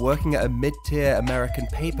through working at a mid-tier American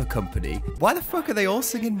paper company. Why the fuck are they all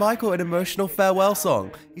singing Michael an emotional farewell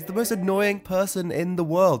song? He's the most annoying person in the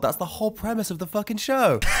world. That's the whole premise of the fucking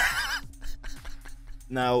show.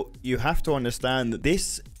 Now, you have to understand that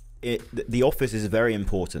The Office is very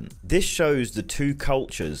important. This shows the two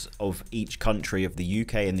cultures of each country of the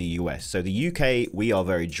UK and the US. So the UK, we are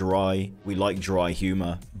very dry. We like dry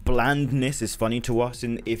humor. Blandness is funny to us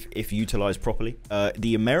if utilized properly.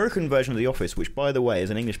 The American version of The Office, which by the way, as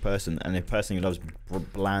an English person and a person who loves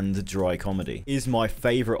bland, dry comedy, is my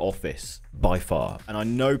favorite Office by far. And I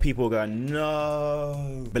know people are going,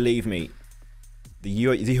 no. Believe me, the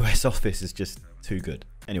US Office is just too good.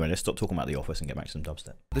 Anyway, let's stop talking about The Office and get back to some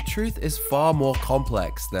dubstep. The truth is far more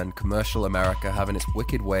complex than commercial America having its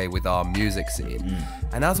wicked way with our music scene.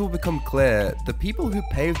 And as will become clear, the people who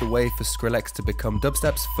paved the way for Skrillex to become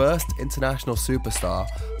dubstep's first international superstar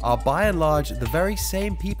are by and large the very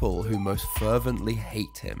same people who most fervently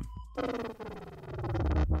hate him.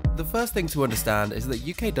 The first thing to understand is that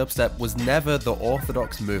UK dubstep was never the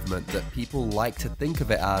orthodox movement that people like to think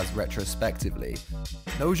of it as retrospectively.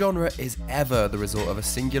 No genre is ever the result of a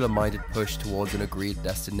singular-minded push towards an agreed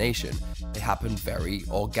destination. They happen very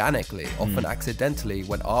organically, often accidentally,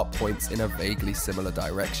 when art points in a vaguely similar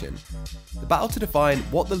direction. The battle to define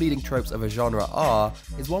what the leading tropes of a genre are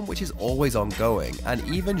is one which is always ongoing, and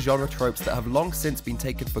even genre tropes that have long since been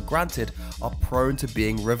taken for granted are prone to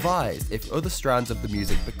being revised if other strands of the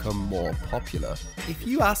music become more popular. If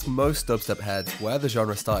you ask most dubstep heads where the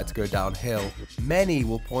genre started to go downhill, many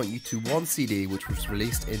will point you to one CD which was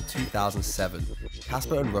released in 2007,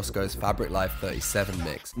 Casper and Rusko's Fabric Life 37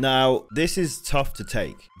 mix. Now, this is tough to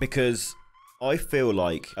take because I feel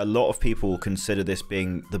like a lot of people consider this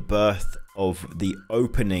being the birth of the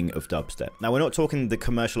opening of dubstep. Now, we're not talking the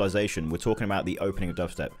commercialization, we're talking about the opening of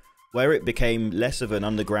dubstep, where it became less of an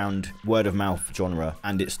underground word-of-mouth genre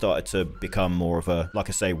and it started to become more of a, like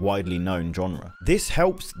I say, widely known genre. This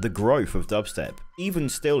helps the growth of dubstep, even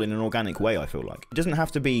still in an organic way, I feel like. It doesn't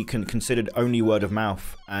have to be considered only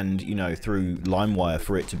word-of-mouth and, you know, through LimeWire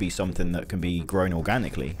for it to be something that can be grown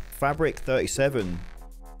organically. Fabric 37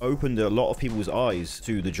 opened a lot of people's eyes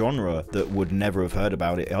to the genre that would never have heard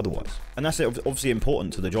about it otherwise. And that's obviously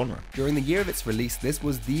important to the genre. During the year of its release, this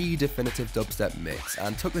was the definitive dubstep mix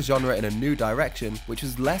and took the genre in a new direction, which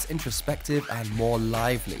was less introspective and more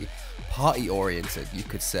lively, party-oriented, you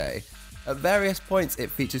could say. At various points,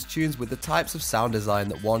 it features tunes with the types of sound design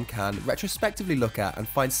that one can retrospectively look at and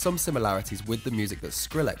find some similarities with the music that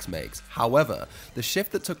Skrillex makes. However, the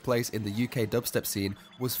shift that took place in the UK dubstep scene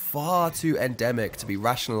was far too endemic to be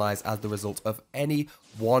rationalized as the result of any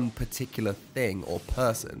one particular thing or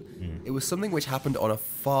person. It was something which happened on a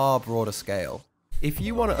far broader scale. If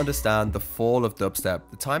you want to understand the fall of dubstep,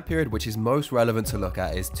 the time period which is most relevant to look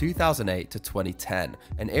at is 2008 to 2010,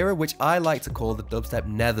 an era which I like to call the dubstep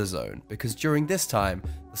nether zone, because during this time,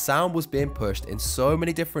 the sound was being pushed in so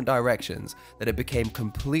many different directions that it became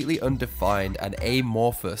completely undefined and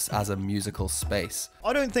amorphous as a musical space.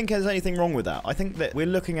 I don't think there's anything wrong with that. I think that we're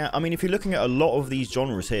looking at, I mean, if you're looking at a lot of these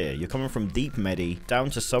genres here, you're coming from deep medi down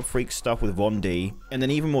to sub-freak stuff with Von D, and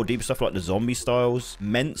then even more deep stuff like the zombie styles,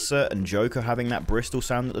 Mensa and Joker having that Bristol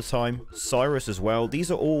sound at the time, Cyrus as well. These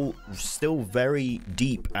are all still very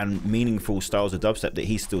deep and meaningful styles of dubstep that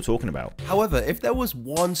he's still talking about. However, if there was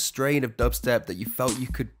one strain of dubstep that you felt you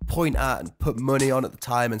could point at and put money on at the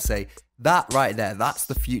time and say, that right there, that's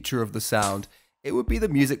the future of the sound, it would be the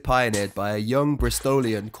music pioneered by a young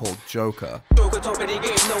Bristolian called Joker. To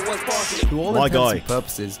all intents and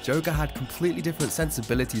purposes, Joker had completely different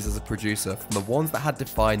sensibilities as a producer from the ones that had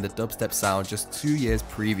defined the dubstep sound just 2 years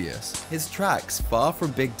previous. His tracks, far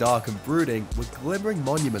from big, dark and brooding, were glimmering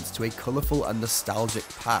monuments to a colourful and nostalgic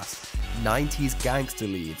past. 90s gangster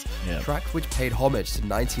leads, tracks which paid homage to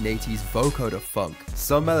 1980s vocoder funk,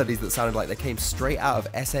 some melodies that sounded like they came straight out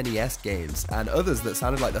of SNES games, and others that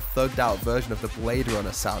sounded like the thugged out version of the Blade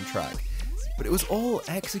Runner soundtrack. But it was all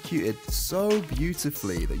executed so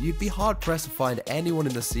beautifully that you'd be hard-pressed to find anyone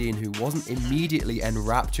in the scene who wasn't immediately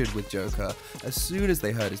enraptured with Joker as soon as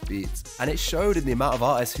they heard his beats. And it showed in the amount of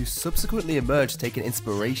artists who subsequently emerged taking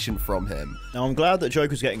inspiration from him. Now, I'm glad that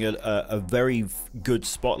Joker's getting a very good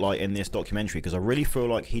spotlight in this documentary, because I really feel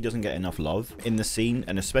like he doesn't get enough love in the scene,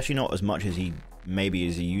 and especially not as much as he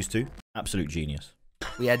used to. Absolute genius.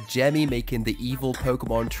 We had Jemmy making the evil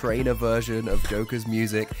Pokemon trainer version of Joker's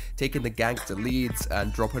music, taking the gangster leads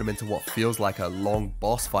and dropping them into what feels like a long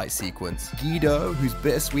boss fight sequence. Guido, whose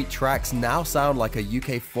bittersweet tracks now sound like a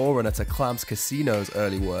UK forerunner to Clams Casino's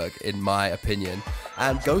early work, in my opinion.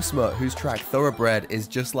 And Ghostmutt, whose track Thoroughbred is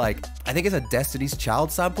just like, I think it's a Destiny's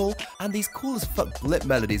Child sample, and these cool as fuck blip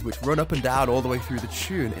melodies which run up and down all the way through the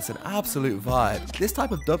tune. It's an absolute vibe. This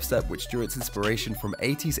type of dubstep, which drew its inspiration from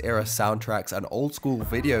 80s era soundtracks and old school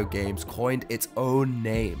video games, coined its own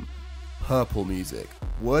name, purple music,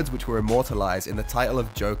 words which were immortalized in the title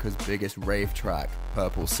of Joker's biggest rave track,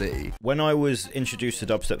 Purple City. When I was introduced to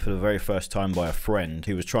dubstep for the very first time by a friend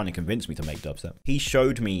who was trying to convince me to make dubstep, he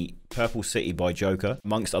showed me Purple City by Joker,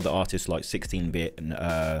 amongst other artists like 16-Bit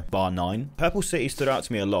and Bar 9. Purple City stood out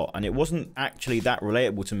to me a lot, and it wasn't actually that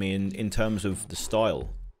relatable to me in terms of the style,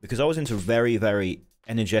 because I was into very, very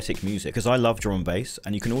energetic music, because I love drum and bass,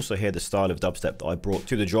 and you can also hear the style of dubstep that I brought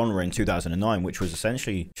to the genre in 2009, which was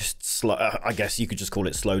essentially just slow, I guess you could just call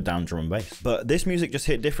it slowed down drum and bass. But this music just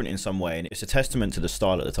hit different in some way, and it's a testament to the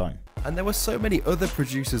style at the time. And there were so many other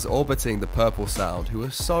producers orbiting the purple sound who were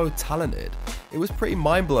so talented. It was pretty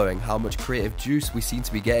mind-blowing how much creative juice we seem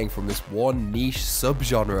to be getting from this one niche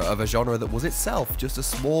subgenre of a genre that was itself just a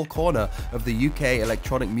small corner of the UK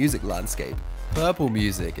electronic music landscape. Purple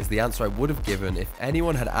music is the answer I would have given if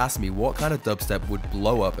anyone had asked me what kind of dubstep would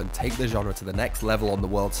blow up and take the genre to the next level on the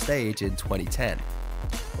world stage in 2010.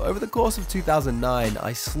 But over the course of 2009,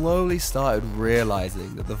 I slowly started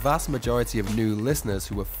realizing that the vast majority of new listeners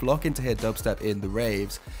who were flocking to hear dubstep in the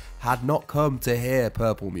raves had not come to hear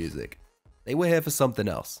purple music. They were here for something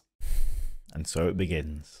else. And so it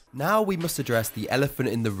begins. Now we must address the elephant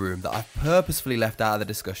in the room that I've purposefully left out of the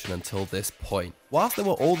discussion until this point. Whilst there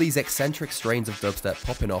were all these eccentric strains of dubstep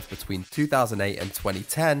popping off between 2008 and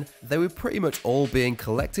 2010, they were pretty much all being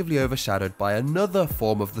collectively overshadowed by another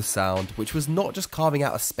form of the sound, which was not just carving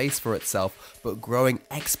out a space for itself, but growing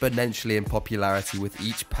exponentially in popularity with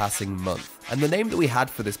each passing month. And the name that we had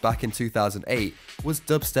for this back in 2008 was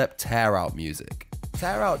dubstep tear-out music.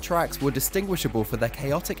 Tear-out tracks were distinguishable for their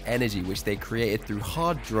chaotic energy which they created through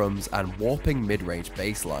hard drums and warping mid-range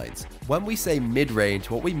bass lines. When we say mid-range,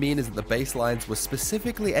 what we mean is that the bass lines were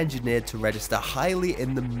specifically engineered to register highly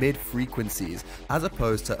in the mid-frequencies, as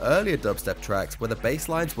opposed to earlier dubstep tracks where the bass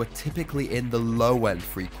lines were typically in the low-end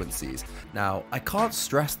frequencies. Now, I can't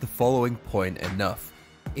stress the following point enough.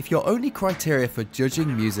 If your only criteria for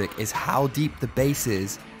judging music is how deep the bass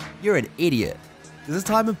is, you're an idiot. There's a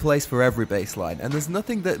time and place for every bassline, and there's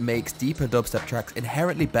nothing that makes deeper dubstep tracks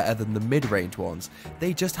inherently better than the mid-range ones.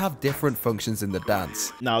 They just have different functions in the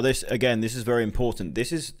dance. Now this is very important.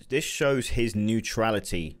 This shows his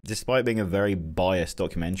neutrality, despite being a very biased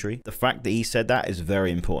documentary. The fact that he said that is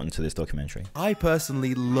very important to this documentary. I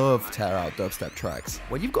personally love tear-out dubstep tracks.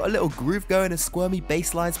 When you've got a little groove going and squirmy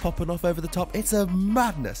bass lines popping off over the top, it's a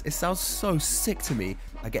madness. It sounds so sick to me.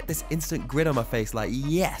 I get this instant grin on my face like,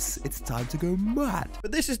 yes, it's time to go mad.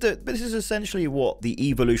 But this is essentially what the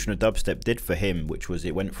evolution of dubstep did for him, which was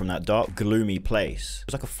it went from that dark, gloomy place. It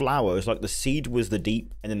was like a flower. It was like the seed was the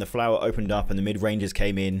deep, and then the flower opened up and the mid-ranges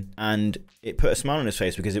came in, and it put a smile on his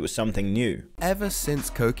face because it was something new. Ever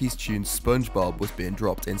since Koki's tune SpongeBob was being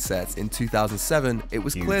dropped in sets in 2007, it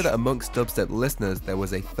was clear that amongst dubstep listeners there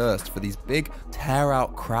was a thirst for these big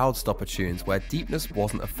tear-out crowd stopper tunes where deepness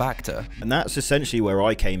wasn't a factor. And that's essentially where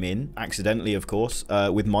I came in, accidentally of course,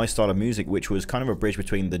 with my style of music, which was kind of a bridge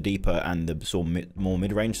between the deeper and the sort of more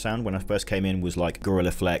mid-range sound. When I first came in was like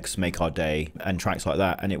Gorilla Flex, Make Our Day, and tracks like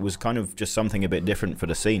that, and it was kind of just something a bit different for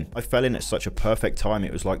the scene. I fell in at such a perfect time.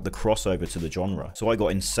 It was like the crossover to the genre. So I got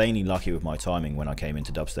insanely lucky with my timing when I came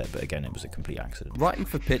into dubstep, but again, it was a complete accident. Writing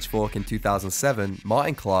for Pitchfork in 2007,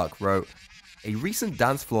 Martin Clark wrote, "A recent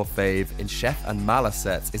dance floor fave in Chef and Mala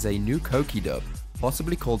sets is a new Koki dub,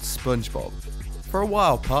 possibly called SpongeBob. For a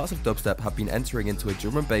while, parts of dubstep have been entering into a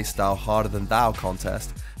drum and bass style harder than thou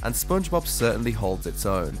contest, and SpongeBob certainly holds its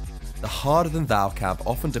own. The harder than thou camp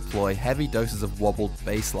often deploy heavy doses of wobbled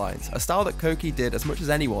bass lines, a style that Koki did as much as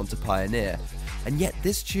anyone to pioneer. And yet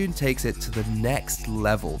this tune takes it to the next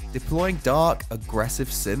level. Deploying dark, aggressive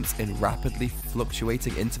synths in rapidly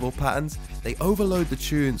fluctuating interval patterns, they overload the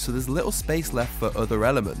tune so there's little space left for other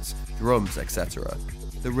elements, drums, etc.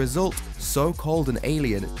 The result, so cold and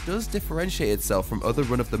alien, does differentiate itself from other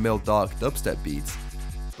run-of-the-mill dark dubstep beats.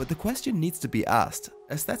 But the question needs to be asked,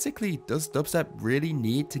 aesthetically, does dubstep really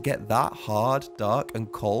need to get that hard, dark,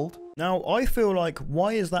 and cold? Now, I feel like,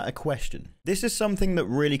 why is that a question? This is something that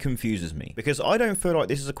really confuses me, because I don't feel like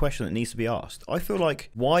this is a question that needs to be asked. I feel like,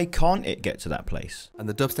 why can't it get to that place? And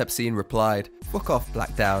the dubstep scene replied, "Fuck off,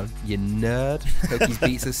 Blackdown, you nerd. Koki's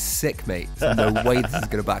beats are sick, mate. So no way this is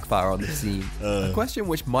going to backfire on the scene." A question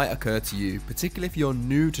which might occur to you, particularly if you're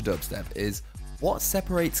new to dubstep, is what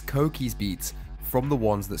separates Koki's beats from the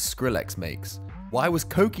ones that Skrillex makes? Why was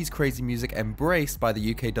Koki's crazy music embraced by the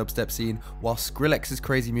UK dubstep scene while Skrillex's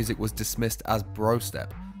crazy music was dismissed as brostep?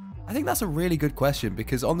 I think that's a really good question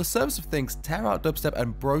because on the surface of things, tear out dubstep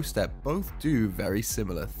and brostep both do very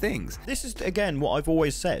similar things. This is, again, what I've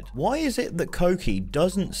always said. Why is it that Koki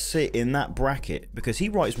doesn't sit in that bracket? Because he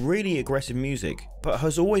writes really aggressive music, but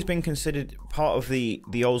has always been considered part of the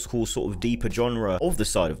old school sort of deeper genre of the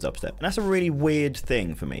side of dubstep. And that's a really weird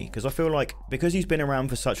thing for me, because I feel like because he's been around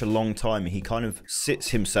for such a long time, he kind of sits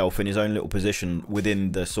himself in his own little position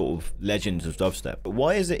within the sort of legends of dubstep. But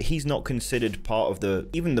why is it he's not considered part of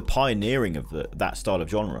even the pioneering of that style of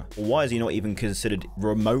genre? Or why is he not even considered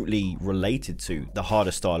remotely related to the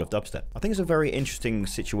harder style of dubstep? I think it's a very interesting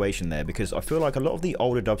situation there, because I feel like a lot of the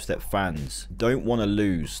older dubstep fans don't want to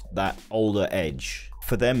lose that older edge.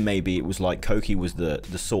 For them, maybe it was like Koki was the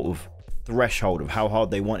sort of threshold of how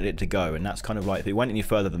hard they wanted it to go, and that's kind of like if it went any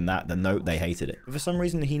further than that, then no, they hated it. But for some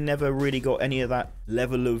reason, he never really got any of that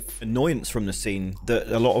level of annoyance from the scene that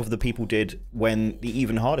a lot of the people did when the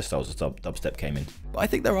even harder styles of dubstep came in. But I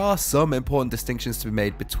think there are some important distinctions to be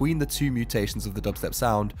made between the two mutations of the dubstep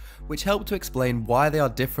sound, which help to explain why they are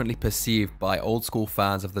differently perceived by old school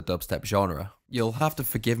fans of the dubstep genre. You'll have to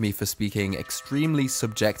forgive me for speaking extremely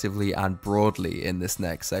subjectively and broadly in this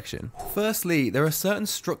next section. Firstly, there are certain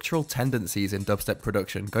structural tendencies in dubstep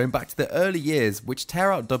production going back to the early years which tear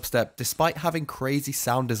out dubstep, despite having crazy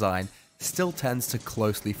sound design, still tends to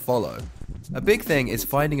closely follow. A big thing is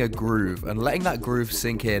finding a groove and letting that groove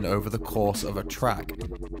sink in over the course of a track.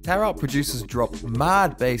 Tear out producers drop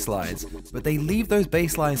mad bass lines, but they leave those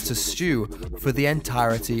bass lines to stew for the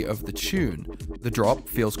entirety of the tune. The drop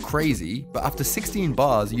feels crazy, but after 16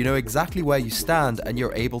 bars, you know exactly where you stand and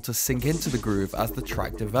you're able to sink into the groove as the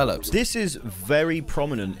track develops. This is very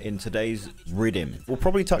prominent in today's rhythm. We'll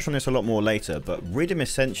probably touch on this a lot more later, but rhythm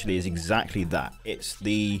essentially is exactly that. It's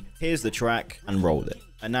here's the track and roll it.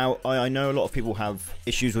 And now, I know a lot of people have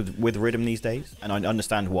issues with rhythm these days, and I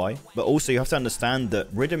understand why. But also, you have to understand that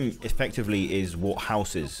rhythm effectively is what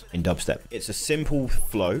house is in dubstep. It's a simple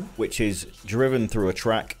flow, which is driven through a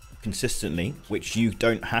track consistently, which you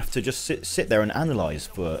don't have to just sit there and analyze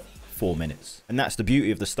for 4 minutes. And that's the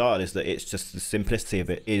beauty of the style, is that it's just the simplicity of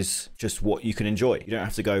it is just what you can enjoy. You don't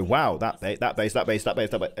have to go, wow, that bass,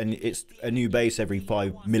 and it's a new bass every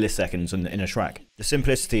 5 milliseconds in a track. The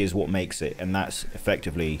simplicity is what makes it, and that's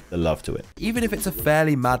effectively the love to it. Even if it's a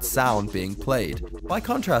fairly mad sound being played. By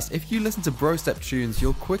contrast, if you listen to brostep tunes,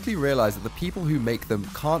 you'll quickly realize that the people who make them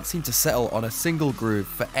can't seem to settle on a single groove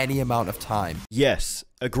for any amount of time. Yes,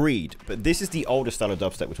 agreed, but this is the older style of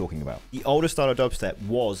dubstep we're talking about. The older style of dubstep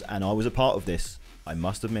was, and I was a part of this, I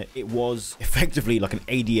must admit, it was effectively like an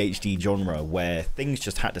ADHD genre where things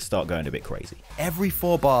just had to start going a bit crazy. Every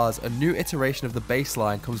 4 bars, a new iteration of the bass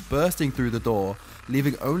line comes bursting through the door,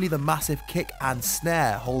 leaving only the massive kick and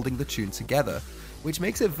snare holding the tune together, which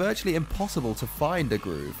makes it virtually impossible to find a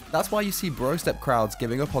groove. That's why you see brostep crowds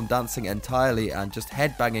giving up on dancing entirely and just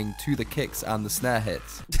headbanging to the kicks and the snare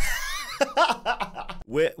hits.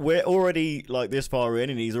 We're already like this far in,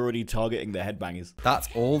 and he's already targeting the headbangers. That's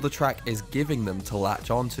all the track is giving them to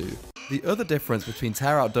latch onto. The other difference between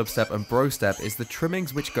tear out dubstep and brostep is the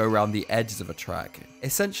trimmings which go around the edges of a track,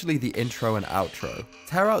 essentially the intro and outro.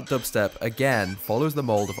 Tear out dubstep, again, follows the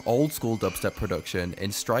mold of old school dubstep production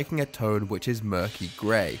in striking a tone which is murky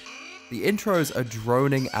grey. The intros are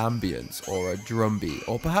droning ambience, or a drum beat,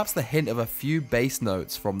 or perhaps the hint of a few bass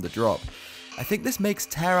notes from the drop. I think this makes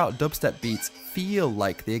tear out dubstep beats feel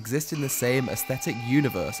like they exist in the same aesthetic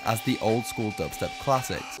universe as the old school dubstep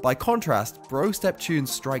classics. By contrast, brostep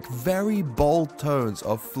tunes strike very bold tones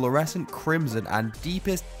of fluorescent crimson and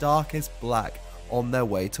deepest, darkest black on their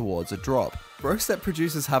way towards a drop. Brostep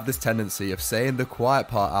producers have this tendency of saying the quiet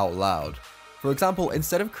part out loud. For example,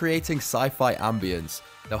 instead of creating sci-fi ambience,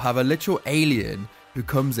 they'll have a literal alien who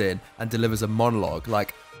comes in and delivers a monologue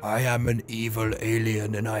like, "I am an evil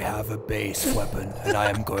alien and I have a bass weapon and I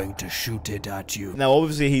am going to shoot it at you." Now,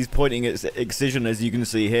 obviously, he's pointing at Excision, as you can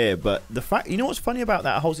see here, but the fact, you know what's funny about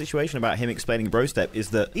that whole situation about him explaining brostep is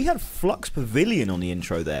that he had Flux Pavilion on the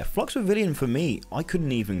intro there. Flux Pavilion, for me, I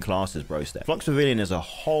couldn't even class as brostep. Flux Pavilion is a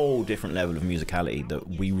whole different level of musicality that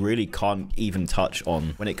we really can't even touch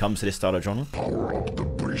on when it comes to this style of genre. Power up the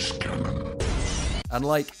bass cannon. And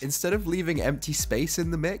like, instead of leaving empty space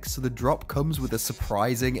in the mix so the drop comes with a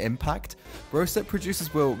surprising impact, brostep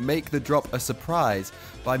producers will make the drop a surprise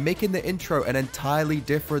by making the intro an entirely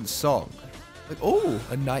different song. Like, oh,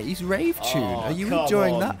 a 90s rave tune. Are you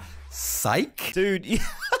enjoying that? Psych? Dude,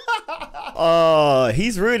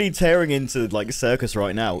 He's really tearing into like Circus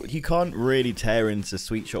right now. He can't really tear into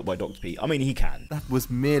Sweet Shot by Dr. P. I mean, he can. That was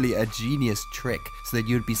merely a genius trick so that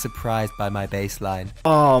you'd be surprised by my bass line.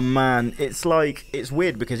 Oh man, it's like, it's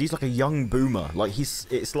weird because he's like a young boomer. Like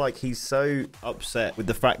it's like he's so upset with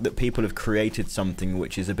the fact that people have created something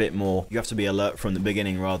which is a bit more, you have to be alert from the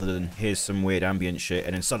beginning rather than here's some weird ambient shit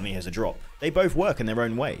and then suddenly here's a drop. They both work in their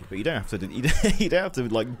own way, but you don't have to you don't have to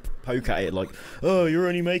like poke at it like, oh, you're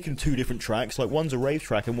only making two different tracks, like one's a rave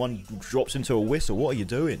track and one drops into a whistle. What are you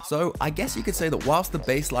doing? So I guess you could say that whilst the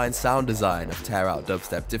bassline sound design of Tear Out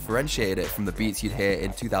Dubstep differentiated it from the beats you'd hear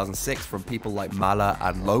in 2006 from people like Mala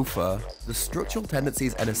and Loafer, the structural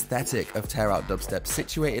tendencies and aesthetic of Tear Out Dubstep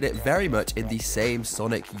situated it very much in the same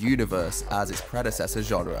sonic universe as its predecessor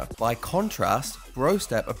genre. By contrast,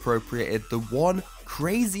 Brostep appropriated the one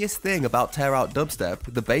craziest thing about Tear Out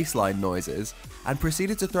Dubstep, the bassline noises, and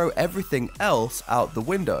proceeded to throw everything else out the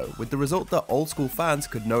window, with the result that old school fans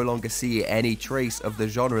could no longer see any trace of the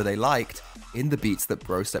genre they liked in the beats that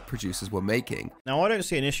Brostep producers were making. Now, I don't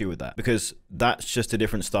see an issue with that, because that's just a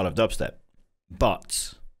different style of dubstep,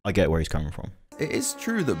 but I get where he's coming from. It is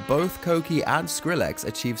true that both Koki and Skrillex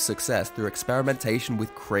achieved success through experimentation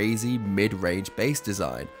with crazy mid-range bass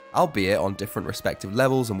design, albeit on different respective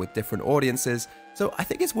levels and with different audiences, so I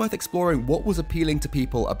think it's worth exploring what was appealing to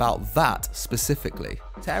people about that specifically.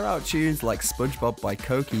 Tear Out tunes like SpongeBob by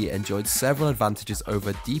Koki enjoyed several advantages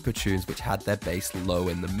over deeper tunes which had their bass low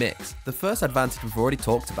in the mix. The first advantage we've already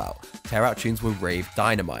talked about, Tear Out tunes were rave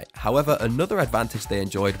dynamite. However, another advantage they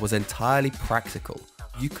enjoyed was entirely practical.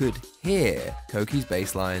 You could hear Koki's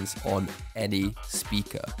bass lines on any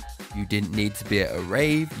speaker. You didn't need to be at a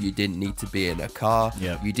rave, you didn't need to be in a car,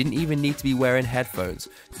 you didn't even need to be wearing headphones.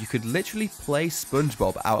 You could literally play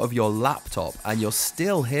SpongeBob out of your laptop and you're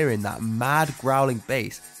still hearing that mad growling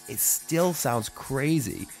bass. It still sounds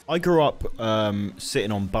crazy. I grew up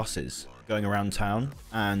sitting on buses going around town,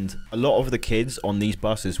 and a lot of the kids on these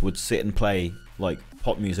buses would sit and play like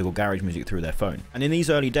pop music or garage music through their phone. And in these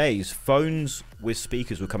early days, phones with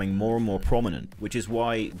speakers were becoming more and more prominent, which is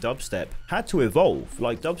why dubstep had to evolve.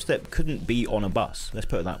 Like, dubstep couldn't be on a bus, let's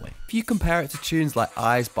put it that way. If you compare it to tunes like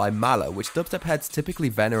Eyes by Mala, which dubstep heads typically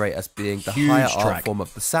venerate as being the Huge higher track. art form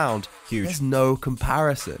of the sound, there's no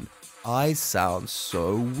comparison. Eyes sound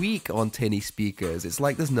so weak on tinny speakers, it's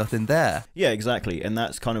like there's nothing there. Yeah, exactly, and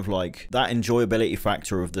that's kind of like, that enjoyability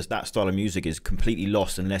factor of that style of music is completely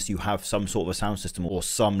lost unless you have some sort of a sound system or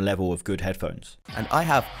some level of good headphones. And I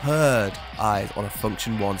have heard Eyes on a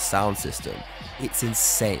Function 1 sound system. It's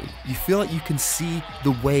insane. You feel like you can see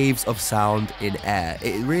the waves of sound in air.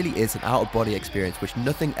 It really is an out-of-body experience which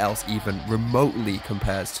nothing else even remotely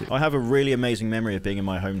compares to. I have a really amazing memory of being in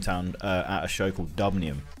my hometown at a show called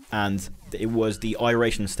Dubnium. And it was the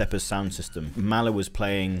Iration Steppers sound system. Mala was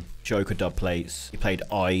playing Joker dub plates, he played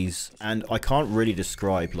Eyes, and I can't really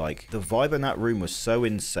describe, like, the vibe in that room was so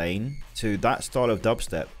insane to that style of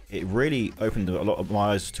dubstep. It really opened a lot of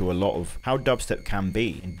my eyes to a lot of how dubstep can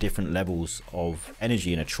be in different levels of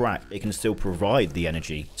energy in a track. It can still provide the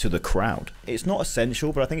energy to the crowd. It's not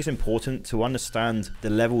essential, but I think it's important to understand the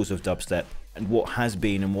levels of dubstep and what has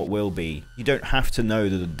been and what will be. You don't have to know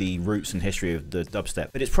the roots and history of the dubstep,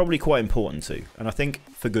 but it's probably quite important to, and I think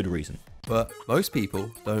for good reason. But most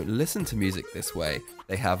people don't listen to music this way.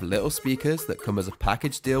 They have little speakers that come as a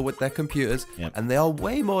package deal with their computers, and they are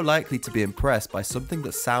way more likely to be impressed by something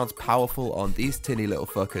that sounds powerful on these tinny little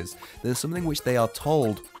fuckers than something which they are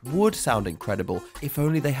told would sound incredible if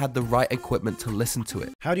only they had the right equipment to listen to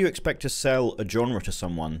it. How do you expect to sell a genre to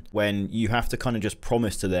someone when you have to kind of just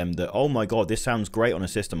promise to them that, oh my god, this sounds great on a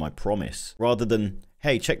system, I promise, rather than,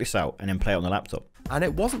 hey, check this out, and then play it on the laptop? And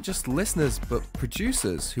it wasn't just listeners, but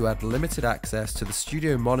producers who had limited access to the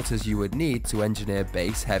studio monitors you would need to engineer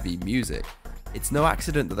bass-heavy music. It's no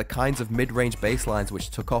accident that the kinds of mid-range bass lines which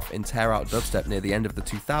took off in Tear Out Dubstep near the end of the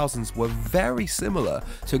 2000s were very similar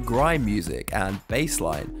to grime music and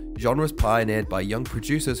bassline, genres pioneered by young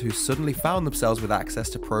producers who suddenly found themselves with access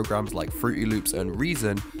to programs like Fruity Loops and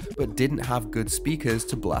Reason, but didn't have good speakers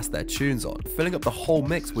to blast their tunes on. Filling up the whole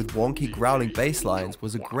mix with wonky growling bass lines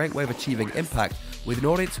was a great way of achieving impact with an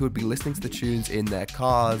audience who would be listening to the tunes in their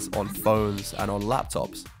cars, on phones, and on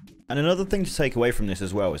laptops. And another thing to take away from this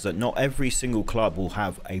as well is that not every single club will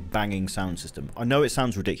have a banging sound system. I know it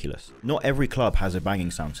sounds ridiculous. Not every club has a banging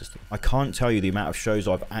sound system. I can't tell you the amount of shows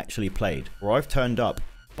I've actually played where I've turned up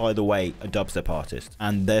by the way, a dubstep artist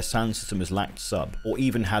and their sound system has lacked sub or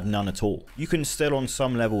even had none at all, you can still on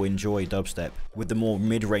some level enjoy dubstep with the more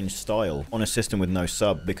mid-range style on a system with no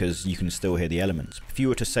sub because you can still hear the elements. If you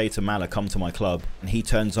were to say to Mala, come to my club, and he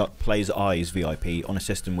turns up, plays Eyes VIP on a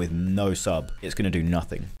system with no sub, it's going to do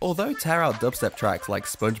nothing. Although tear out dubstep tracks like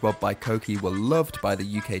SpongeBob by Koki were loved by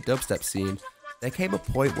the UK dubstep scene, there came a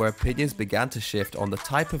point where opinions began to shift on the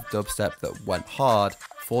type of dubstep that went hard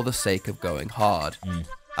for the sake of going hard.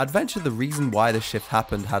 I'd venture the reason why this shift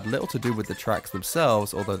happened had little to do with the tracks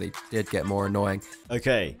themselves, although they did get more annoying.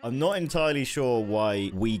 Okay, I'm not entirely sure why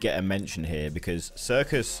we get a mention here because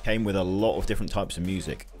Circus came with a lot of different types of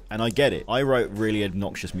music. And I get it. I wrote really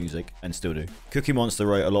obnoxious music, and still do. Cookie Monster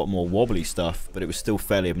wrote a lot more wobbly stuff, but it was still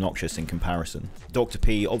fairly obnoxious in comparison. Dr.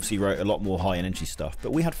 P obviously wrote a lot more high energy stuff,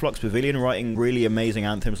 but we had Flux Pavilion writing really amazing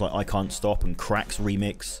anthems like I Can't Stop and Cracks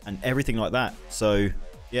Remix, and everything like that. So,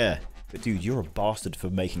 yeah. But dude, you're a bastard for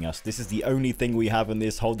making us. This is the only thing we have in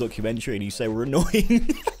this whole documentary, and you say we're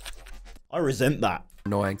annoying. I resent that.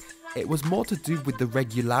 Annoying. It was more to do with the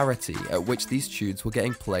regularity at which these tunes were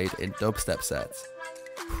getting played in dubstep sets.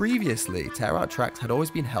 Previously, tear out tracks had always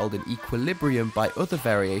been held in equilibrium by other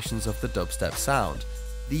variations of the dubstep sound.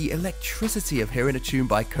 The electricity of hearing a tune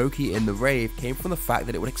by Koki in the rave came from the fact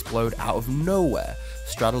that it would explode out of nowhere,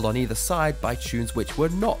 straddled on either side by tunes which were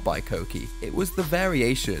not by Koki. It was the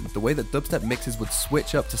variation, the way that dubstep mixes would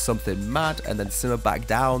switch up to something mad and then simmer back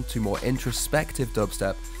down to more introspective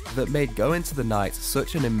dubstep, that made Go Into the Night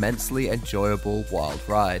such an immensely enjoyable wild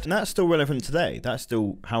ride. And that's still relevant today. That's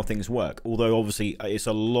still how things work. Although obviously it's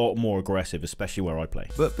a lot more aggressive, especially where I play.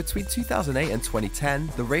 But between 2008 and 2010,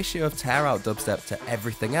 the ratio of tear out dubstep to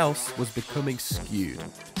everything else was becoming skewed.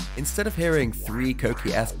 Instead of hearing 3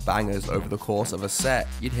 Koki-esque bangers over the course of a set,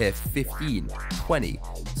 you'd hear 15, 20,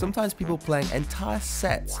 sometimes people playing entire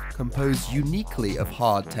sets composed uniquely of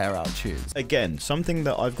hard tear out tunes. Again, something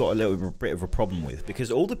that I've got a little bit of a problem with,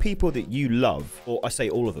 because all the people that you love, or I say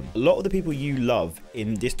all of them, a lot of the people you love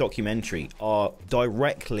in this documentary are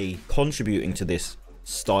directly contributing to this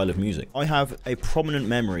style of music. I have a prominent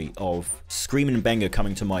memory of Screamin' Benga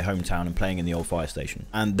coming to my hometown and playing in the old fire station,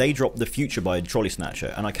 and they dropped The Future by Trolley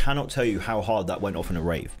Snatcher, and I cannot tell you how hard that went off in a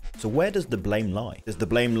rave. So where does the blame lie? Does the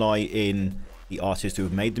blame lie in the artists who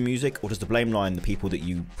have made the music, or does the blame lie in the people that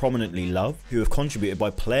you prominently love who have contributed by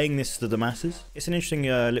playing this to the masses? It's an interesting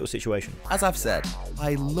little situation. As I've said,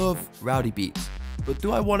 I love rowdy beats, but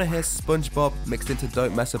do I want to hear SpongeBob mixed into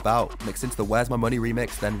Don't Mess About, mixed into the Where's My Money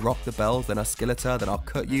remix, then Rock the Bells, then Skeletor, then I'll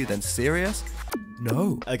Cut You, then Serious?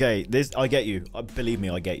 No. Okay, I get you. Believe me,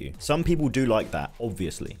 I get you. Some people do like that,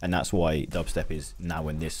 obviously, and that's why dubstep is now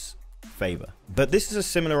in this favor. But this is a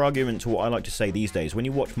similar argument to what I like to say these days. When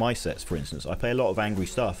you watch my sets, for instance, I play a lot of angry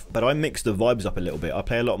stuff, but I mix the vibes up a little bit. I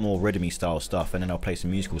play a lot more rhythmy style stuff, and then I'll play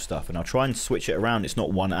some musical stuff, and I'll try and switch it around. It's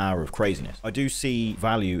not 1 hour of craziness. I do see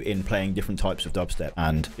value in playing different types of dubstep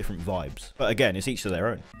and different vibes. But again, it's each to their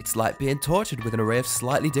own. It's like being tortured with an array of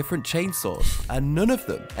slightly different chainsaws, and none of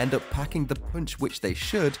them end up packing the punch which they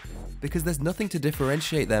should, because there's nothing to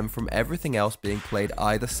differentiate them from everything else being played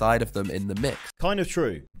either side of them in the mix. Kind of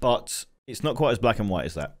true, but it's not quite as black and white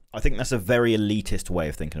as that. I think that's a very elitist way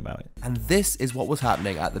of thinking about it. And this is what was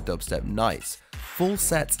happening at the dubstep nights. Full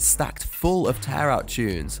sets stacked full of tear-out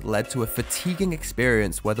tunes led to a fatiguing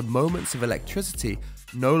experience where the moments of electricity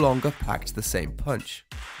no longer packed the same punch.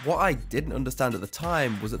 What I didn't understand at the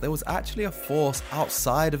time was that there was actually a force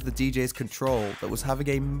outside of the DJ's control that was having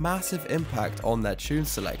a massive impact on their tune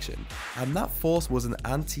selection, and that force was an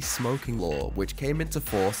anti-smoking law which came into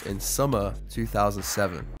force in summer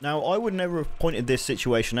 2007. Now, I would never have pointed this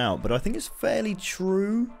situation out, but I think it's fairly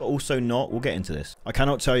true, but also not. We'll get into this. I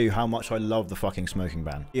cannot tell you how much I love the fucking smoking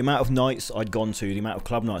ban. The amount of nights I'd gone to, the amount of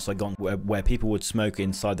club nights I'd gone where people would smoke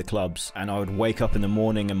inside the clubs, and I would wake up in the morning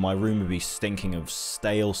and my room would be stinking of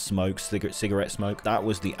stale smoke, cigarette smoke. That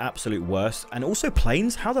was the absolute worst. And also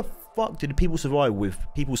planes. How the fuck did people survive with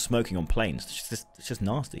people smoking on planes? It's just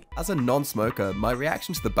nasty. As a non-smoker, my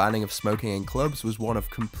reaction to the banning of smoking in clubs was one of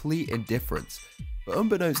complete indifference. But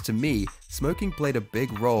unbeknownst to me, smoking played a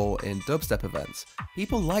big role in dubstep events.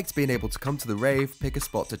 People liked being able to come to the rave, pick a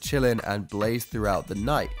spot to chill in, and blaze throughout the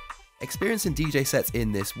night. Experiencing DJ sets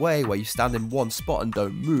in this way, where you stand in one spot and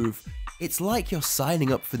don't move, it's like you're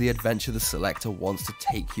signing up for the adventure the selector wants to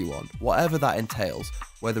take you on, whatever that entails,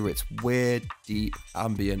 whether it's weird, deep,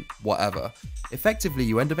 ambient, whatever. Effectively,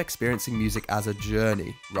 you end up experiencing music as a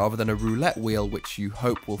journey, rather than a roulette wheel which you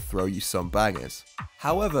hope will throw you some bangers.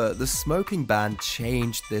 However, the smoking ban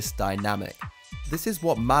changed this dynamic. This is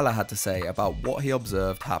what Mala had to say about what he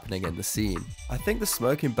observed happening in the scene. I think the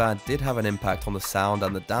smoking ban did have an impact on the sound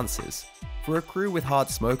and the dances. For a crew with hard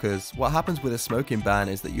smokers, what happens with a smoking ban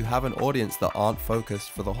is that you have an audience that aren't focused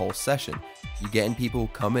for the whole session. You're getting people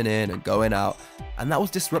coming in and going out, and that was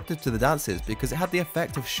disruptive to the dances because it had the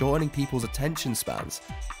effect of shortening people's attention spans.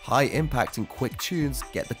 High impact and quick tunes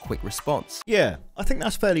get the quick response. Yeah, I think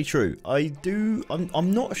that's fairly true.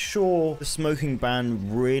 I'm not sure the smoking ban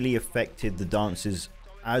really affected the dances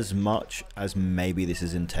as much as maybe this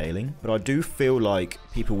is entailing, but I do feel like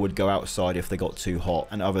people would go outside if they got too hot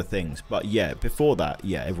and other things. But yeah, before that,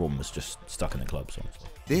 yeah, everyone was just stuck in the clubs, honestly.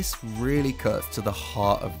 This really cuts to the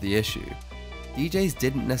heart of the issue. DJs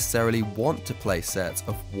didn't necessarily want to play sets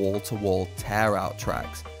of wall-to-wall tear-out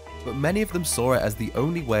tracks, but many of them saw it as the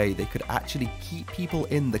only way they could actually keep people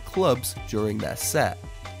in the clubs during their set.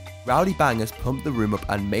 Rowdy bangers pumped the room up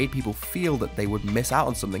and made people feel that they would miss out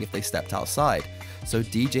on something if they stepped outside, so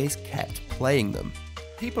DJs kept playing them.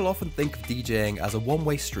 People often think of DJing as a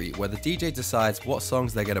one-way street where the DJ decides what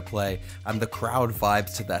songs they're going to play and the crowd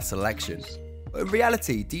vibes to their selection. But in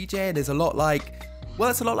reality, DJing is a lot like,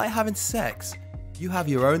 well, it's a lot like having sex. You have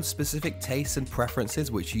your own specific tastes and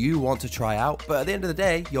preferences which you want to try out, but at the end of the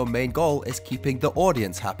day, your main goal is keeping the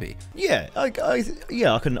audience happy. Yeah, I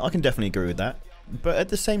can definitely agree with that. But at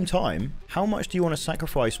the same time, how much do you want to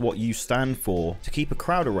sacrifice what you stand for to keep a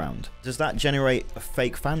crowd around? Does that generate a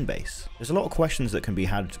fake fan base? There's a lot of questions that can be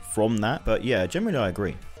had from that, but yeah, generally I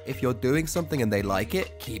agree. If you're doing something and they like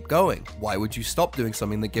it, keep going. Why would you stop doing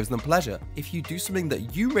something that gives them pleasure? If you do something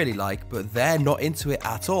that you really like, but they're not into it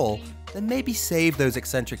at all, then maybe save those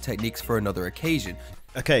eccentric techniques for another occasion.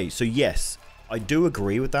 Okay, so yes, I do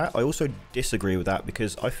agree with that. I also disagree with that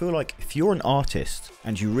because I feel like if you're an artist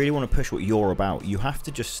and you really want to push what you're about, you have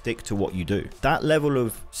to just stick to what you do. That level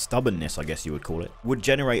of stubbornness, I guess you would call it, would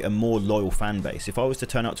generate a more loyal fan base. If I was to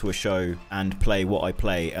turn up to a show and play what I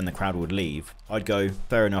play and the crowd would leave, I'd go,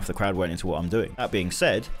 fair enough, the crowd went into what I'm doing. That being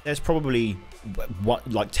said, there's probably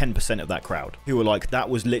like 10% of that crowd who are like, that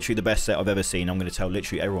was literally the best set I've ever seen. I'm going to tell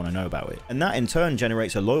literally everyone I know about it. And that in turn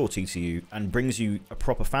generates a loyalty to you and brings you a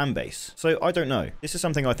proper fan base. So I don't know. This is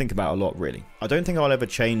something I think about a lot, really. I don't think I'll ever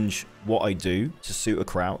change what I do to suit a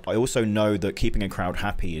crowd. I also know that keeping a crowd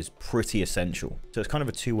happy is pretty essential. So it's kind of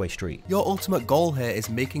a two-way street. Your ultimate goal here is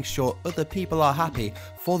making sure other people are happy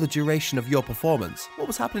for the duration of your performance. What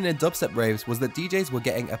was happening in dubstep raves was that DJs were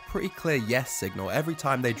getting a pretty clear yes signal every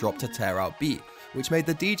time they dropped a tear-out beat, which made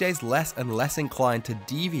the DJs less and less inclined to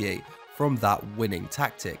deviate from that winning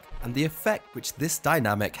tactic. And the effect which this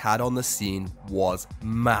dynamic had on the scene was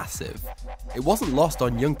massive. It wasn't lost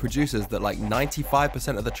on young producers that like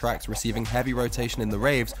 95% of the tracks receiving heavy rotation in the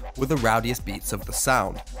raves were the rowdiest beats of the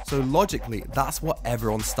sound. So logically, that's what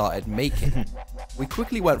everyone started making. We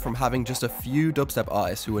quickly went from having just a few dubstep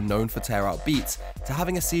artists who were known for tear-out beats to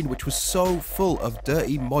having a scene which was so full of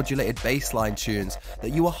dirty modulated bassline tunes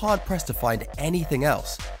that you were hard-pressed to find anything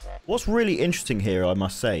else. What's really interesting here, I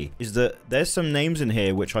must say, is that there's some names in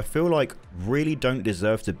here which I feel like really don't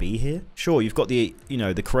deserve to be here. Sure, you've got the,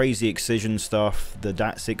 the crazy excision stuff, the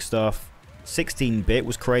DAT6 stuff. 16-bit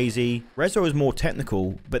was crazy. Rezo was more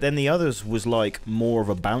technical, but then the others was like more of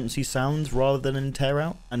a bouncy sound rather than a tear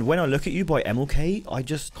out. And When I Look at You by MLK, I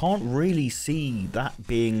just can't really see that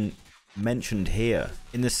being mentioned here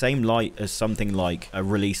in the same light as something like a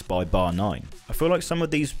release by Bar 9. I feel like some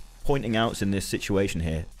of these pointing outs in this situation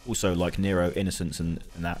here, also like Nero, Innocence and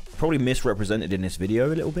that, probably misrepresented in this video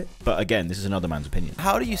a little bit. But again, this is another man's opinion.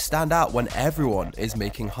 How do you stand out when everyone is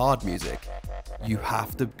making hard music? You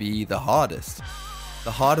have to be the hardest. The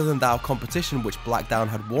harder than thou competition which Black Down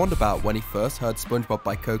had warned about when he first heard SpongeBob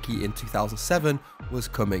by Koki in 2007 was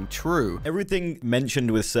coming true. Everything mentioned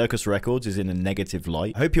with Circus Records is in a negative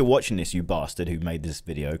light. I hope you're watching this, you bastard who made this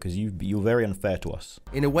video, because you're very unfair to us.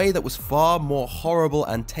 In a way that was far more horrible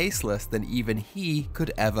and tasteless than even he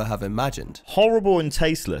could ever have imagined. Horrible and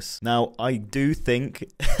tasteless. Now, I do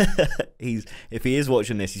think if he is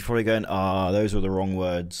watching this, he's probably going, those were the wrong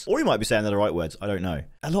words. Or he might be saying they're the right words, I don't know.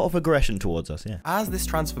 A lot of aggression towards us, yeah. As this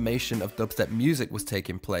transformation of dubstep music was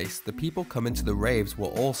taking place, the people coming to the raves were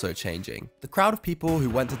also changing. The crowd of people who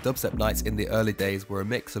went to dubstep nights in the early days were a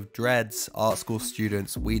mix of dreads, art school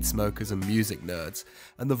students, weed smokers and music nerds.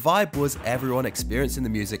 And the vibe was everyone experiencing the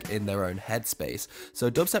music in their own headspace,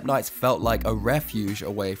 so dubstep nights felt like a refuge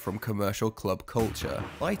away from commercial club culture.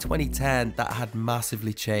 By 2010, that had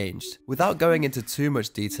massively changed. Without going into too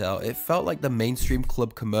much detail, it felt like the mainstream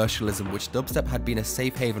club commercialism which dubstep had been a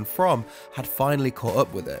safe haven from had finally caught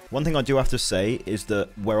up with it. One thing I do have to say is that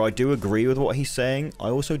where I do agree with what he's saying, I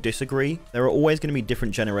also disagree. There are always going to be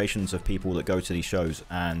different generations of people that go to these shows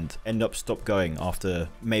and end up stop going after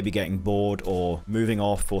maybe getting bored or moving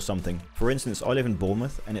off or something. For instance, I live in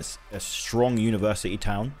Bournemouth and it's a strong university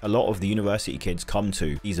town. A lot of the university kids come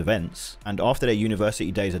to these events, and after their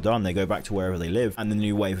university days are done, they go back to wherever they live, and the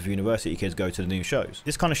new wave of university kids go to the new shows.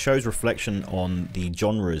 This kind of shows reflection on the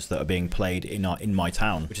genres that are being played in my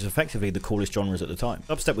town, which is effectively the coolest genres at the time.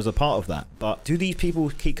 Dubstep was a part of that, but do these people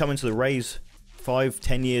keep coming to the raves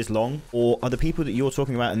 5-10 years long, or are the people that you're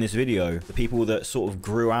talking about in this video the people that sort of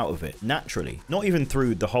grew out of it naturally, not even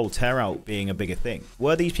through the whole tear out being a bigger thing?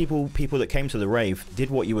 Were these people that came to the rave, did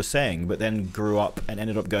what you were saying, but then grew up and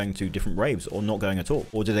ended up going to different raves or not going at all?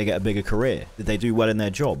 Or did they get a bigger career? Did they do well in their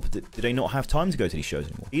job? Did they not have time to go to these shows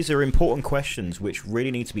anymore? These are important questions which really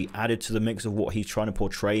need to be added to the mix of what he's trying to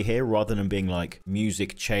portray here, rather than being like,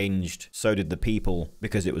 music changed, so did the people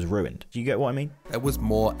because it was ruined. Do you get what I mean? There was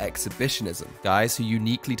more exhibitionism. Guys who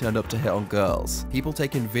uniquely turned up to hit on girls, people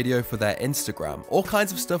taking video for their Instagram, all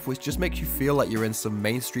kinds of stuff which just makes you feel like you're in some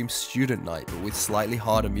mainstream student night, but with slightly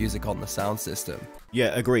harder music on the sound system.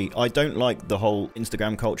 Yeah, agree. I don't like the whole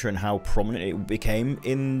Instagram culture and how prominent it became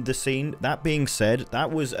in the scene. That being said, that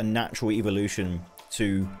was a natural evolution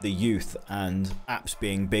to the youth and apps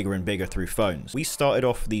being bigger and bigger through phones. We started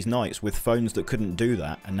off these nights with phones that couldn't do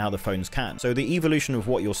that, and now the phones can. So the evolution of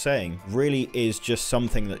what you're saying really is just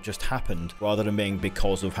something that just happened, rather than being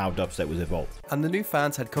because of how dubstep was evolved. And the new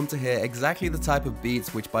fans had come to hear exactly the type of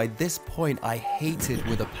beats which by this point I hated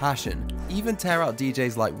with a passion. Even tear out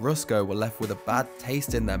DJs like Rusko were left with a bad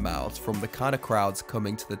taste in their mouths from the kind of crowds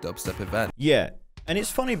coming to the dubstep event. Yeah. And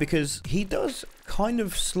it's funny because he does kind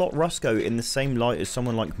of slot Rusko in the same light as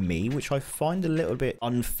someone like me, which I find a little bit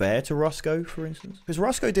unfair to Rusko, for instance. Because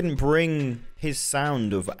Rusko didn't bring his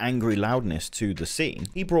sound of angry loudness to the scene.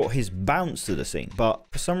 He brought his bounce to the scene. But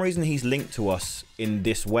for some reason, he's linked to us in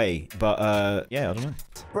this way. But yeah, I don't know.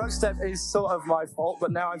 Brostep is sort of my fault,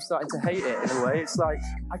 but now I'm starting to hate it in a way. It's like,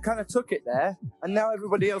 I kind of took it there, and now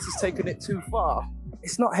everybody else has taken it too far.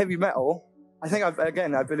 It's not heavy metal. I think I've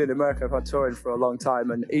been in America, I've been touring for a long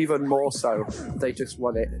time, and even more so, they just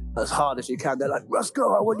want it as hard as you can. They're like,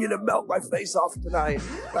 Rusko, I want you to melt my face off tonight.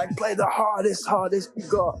 Like, play the hardest you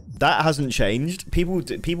got. That hasn't changed.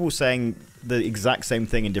 People saying the exact same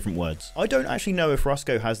thing in different words. I don't actually know if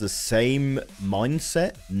Rusko has the same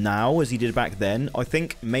mindset now as he did back then. I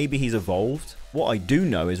think maybe he's evolved. What I do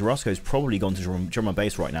know is Rusko's probably gone to drum and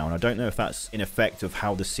bass right now, and I don't know if that's in effect of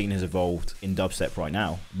how the scene has evolved in dubstep right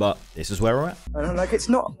now, but this is where we're at. And like, it's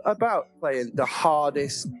not about playing the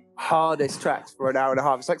hardest tracks for an hour and a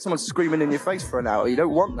half. It's like someone screaming in your face for an hour. You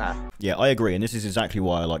don't want that. Yeah, I agree, and this is exactly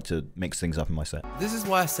why I like to mix things up in my set. This is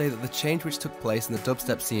why I say that the change which took place in the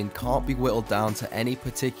dubstep scene can't be whittled down to any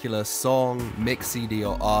particular song, mix CD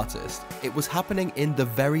or artist. It was happening in the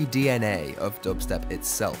very DNA of dubstep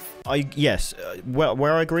itself. Yes,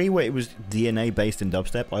 where I agree where it was DNA based in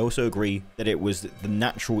dubstep, I also agree that it was the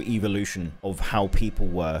natural evolution of how people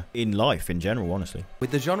were in life in general, honestly.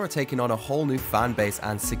 With the genre taking on a whole new fan base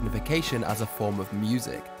and signification as a form of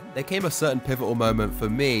music, there came a certain pivotal moment for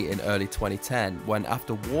me in early 2010 when,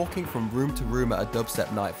 after walking from room to room at a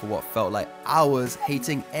dubstep night for what felt like hours,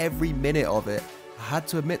 hating every minute of it, I had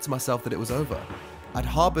to admit to myself that it was over. I'd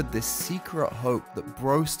harbored this secret hope that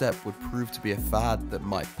brostep would prove to be a fad that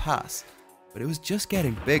might pass, but it was just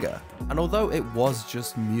getting bigger. And although it was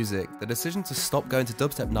just music, the decision to stop going to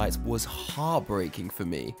dubstep nights was heartbreaking for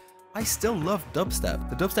me. I still loved dubstep.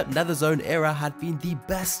 The dubstep Nether Zone era had been the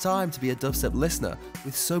best time to be a dubstep listener,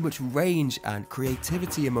 with so much range and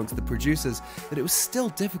creativity amongst the producers that it was still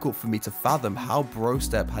difficult for me to fathom how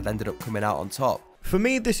brostep had ended up coming out on top. For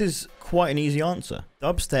me, this is quite an easy answer.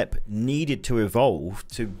 Dubstep needed to evolve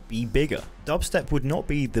to be bigger. Dubstep would not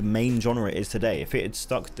be the main genre it is today if it had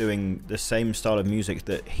stuck doing the same style of music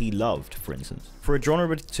that he loved, for instance. For a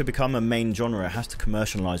genre to become a main genre, it has to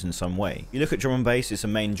commercialize in some way. You look at drum and bass, it's a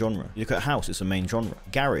main genre. You look at house, it's a main genre.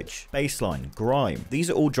 Garage, bassline, grime.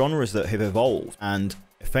 These are all genres that have evolved and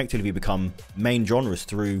effectively become main genres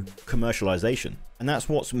through commercialization. And that's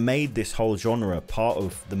what's made this whole genre part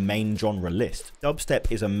of the main genre list.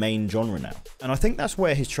 Dubstep is a main genre now. And I think that's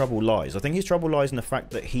where his trouble lies. I think his trouble lies in the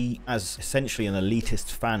fact that he, as essentially an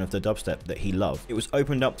elitist fan of the dubstep that he loved, it was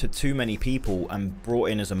opened up to too many people and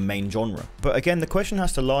brought in as a main genre. But again, the question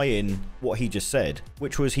has to lie in what he just said,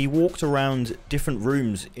 which was he walked around different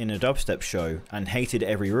rooms in a dubstep show and hated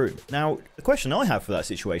every room. Now, the question I have for that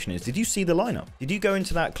situation is, did you see the lineup? Did you go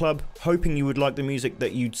into that club hoping you would like the music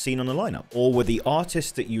that you'd seen on the lineup? Or were the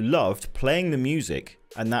artists that you loved playing the music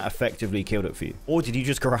and that effectively killed it for you? Or did you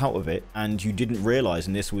just grow out of it and you didn't realize,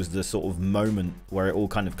 and this was the sort of moment where it all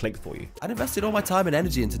kind of clicked for you? I'd invested all my time and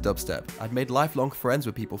energy into dubstep. I'd made lifelong friends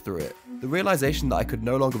with people through it. The realization that I could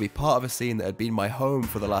no longer be part of a scene that had been my home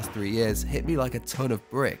for the last 3 years hit me like a ton of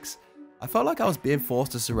bricks. I felt like I was being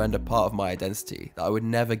forced to surrender part of my identity that I would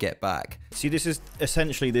never get back. See, this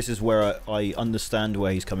is where I understand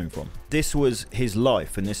where he's coming from. This was his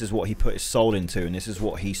life, and this is what he put his soul into, and this is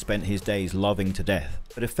what he spent his days loving to death.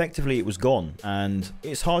 But effectively it was gone, and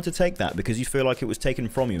it's hard to take that because you feel like it was taken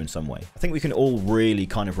from you in some way. I think we can all really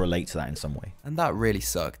kind of relate to that in some way. And that really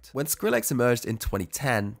sucked. When Skrillex emerged in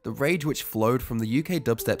 2010, the rage which flowed from the UK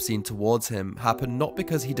dubstep scene towards him happened not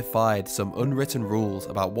because he defied some unwritten rules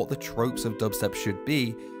about what the tropes of dubstep should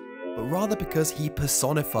be, but rather because he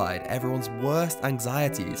personified everyone's worst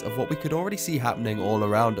anxieties of what we could already see happening all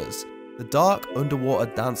around us. The dark,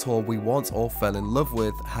 underwater dancehall we once all fell in love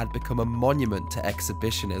with had become a monument to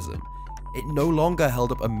exhibitionism. It no longer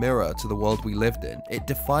held up a mirror to the world we lived in. It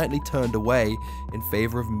defiantly turned away in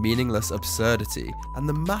favor of meaningless absurdity. And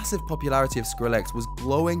the massive popularity of Skrillex was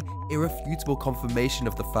glowing, irrefutable confirmation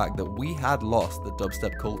of the fact that we had lost the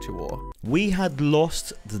dubstep culture war. We had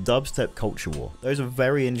lost the dubstep culture war. Those are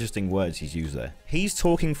very interesting words he's used there. He's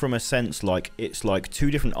talking from a sense like it's like two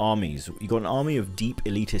different armies. You got an army of deep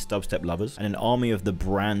elitist dubstep lovers and an army of the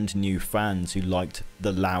brand new fans who liked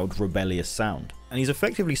the loud, rebellious sound. And he's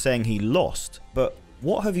effectively saying he lost. But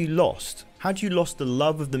what have you lost? Had you lost the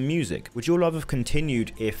love of the music? Would your love have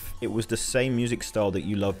continued if it was the same music style that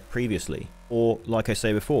you loved previously? Or, like I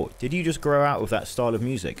say before, did you just grow out of that style of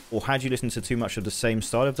music? Or had you listened to too much of the same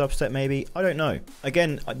style of dubstep maybe? I don't know.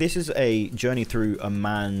 Again, this is a journey through a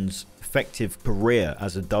man's effective career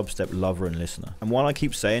as a dubstep lover and listener. And while I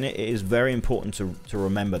keep saying it, it is very important to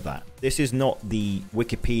remember that. This is not the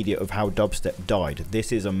Wikipedia of how dubstep died.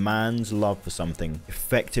 This is a man's love for something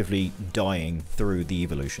effectively dying through the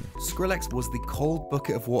evolution. Skrillex was the cold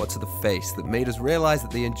bucket of water to the face that made us realize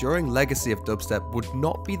that the enduring legacy of dubstep would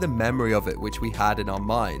not be the memory of it which we had in our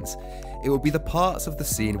minds. It would be the parts of the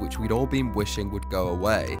scene which we'd all been wishing would go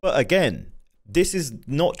away. But again, this is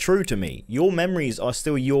not true to me. Your memories are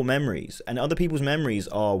still your memories, and other people's memories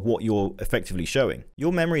are what you're effectively showing.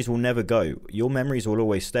 Your memories will never go. Your memories will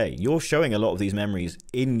always stay. You're showing a lot of these memories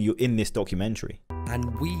in this documentary.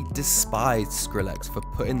 And we despised Skrillex for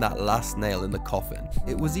putting that last nail in the coffin.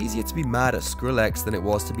 It was easier to be mad at Skrillex than it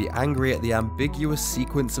was to be angry at the ambiguous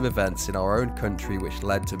sequence of events in our own country which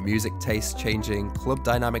led to music tastes changing, club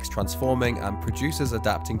dynamics transforming, and producers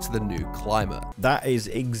adapting to the new climate. That is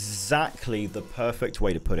exactly the perfect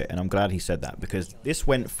way to put it, and I'm glad he said that, because this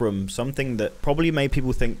went from something that probably made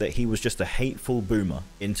people think that he was just a hateful boomer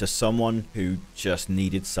into someone who just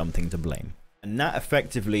needed something to blame. And that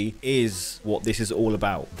effectively is what this is all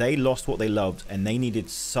about. They lost what they loved and they needed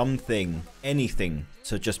something, anything,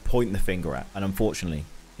 to just point the finger at. And unfortunately,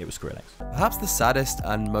 it was Skrillex. Perhaps the saddest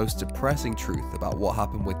and most depressing truth about what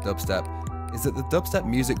happened with dubstep is that the dubstep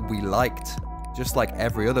music we liked, just like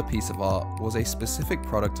every other piece of art, was a specific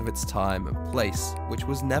product of its time and place, which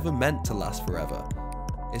was never meant to last forever.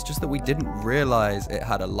 It's just that we didn't realize it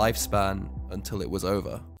had a lifespan until it was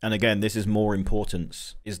over. And again, this is more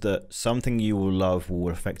importance, is that something you will love will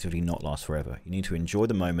effectively not last forever. You need to enjoy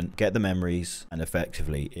the moment, get the memories, and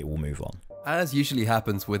effectively it will move on. As usually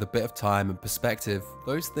happens with a bit of time and perspective,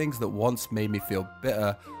 those things that once made me feel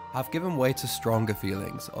bitter have given way to stronger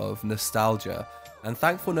feelings of nostalgia and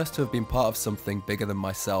thankfulness to have been part of something bigger than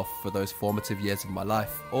myself for those formative years of my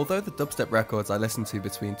life. Although the dubstep records I listened to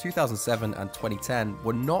between 2007 and 2010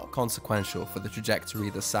 were not consequential for the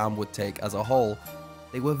trajectory the sound would take as a whole,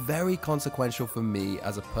 they were very consequential for me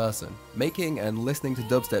as a person. Making and listening to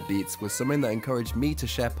dubstep beats was something that encouraged me to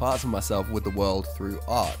share parts of myself with the world through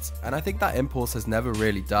art, and I think that impulse has never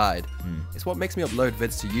really died. It's what makes me upload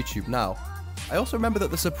vids to YouTube now. I also remember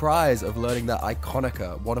that the surprise of learning that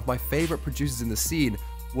Iconica, one of my favourite producers in the scene,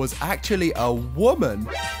 was actually a woman,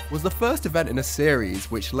 was the first event in a series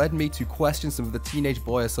which led me to question some of the teenage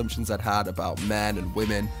boy assumptions I'd had about men and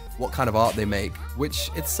women, what kind of art they make, which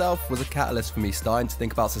itself was a catalyst for me starting to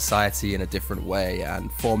think about society in a different way and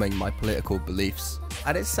forming my political beliefs.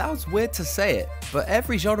 And it sounds weird to say it, but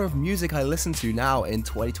every genre of music I listen to now in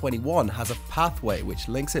 2021 has a pathway which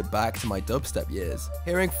links it back to my dubstep years.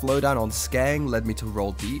 Hearing Flowdown on Skeng led me to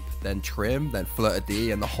Roll Deep, then Trim, then Flirta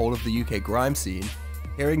D and the whole of the UK grime scene.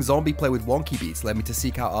 Hearing Zombie play with wonky beats led me to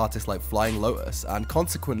seek out artists like Flying Lotus, and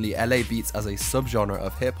consequently LA beats as a subgenre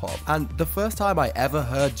of hip-hop. And the first time I ever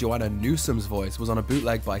heard Joanna Newsom's voice was on a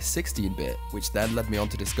bootleg by 16-Bit, which then led me on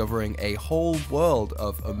to discovering a whole world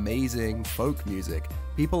of amazing folk music.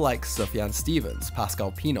 People like Sufjan Stevens,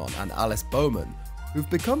 Pascal Pinon, and Alice Bowman, who've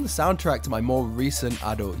become the soundtrack to my more recent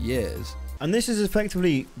adult years. And this is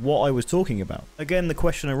effectively what I was talking about. Again, the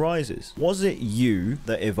question arises, was it you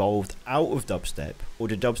that evolved out of dubstep, or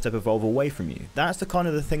did dubstep evolve away from you? That's the kind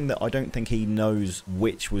of the thing that I don't think he knows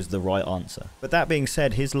which was the right answer. But that being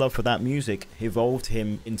said, his love for that music evolved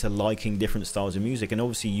him into liking different styles of music, and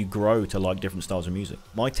obviously you grow to like different styles of music.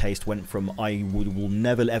 My taste went from will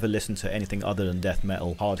never ever listen to anything other than death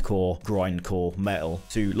metal, hardcore, grindcore, metal,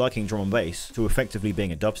 to liking drum and bass, to effectively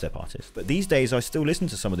being a dubstep artist. But these days I still listen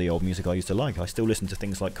to some of the old music I used to like. I still listen to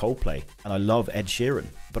things like Coldplay, and I love Ed Sheeran,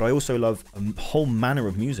 but I also love a whole manner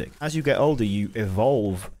of music. As you get older, you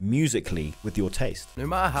evolve musically with your taste. No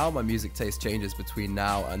matter how my music taste changes between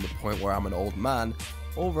now and the point where I'm an old man,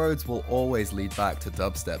 all roads will always lead back to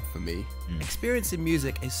dubstep for me. Experiencing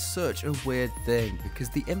music is such a weird thing because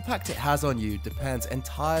the impact it has on you depends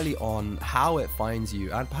entirely on how it finds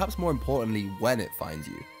you, and perhaps more importantly, when it finds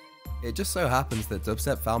you. It just so happens that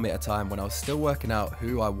dubstep found me at a time when I was still working out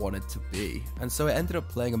who I wanted to be, and so it ended up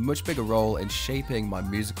playing a much bigger role in shaping my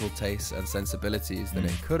musical tastes and sensibilities than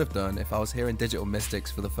it could have done if I was hearing Digital Mystics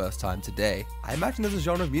for the first time today. I imagine there's a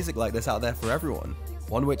genre of music like this out there for everyone,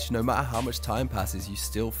 one which no matter how much time passes you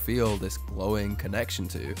still feel this glowing connection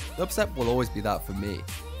to. Dubstep will always be that for me.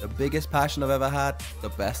 The biggest passion I've ever had, the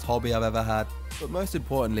best hobby I've ever had, but most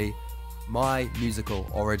importantly, my musical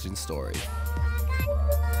origin story.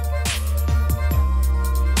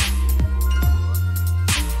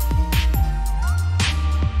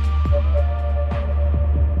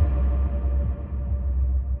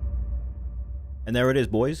 And there it is,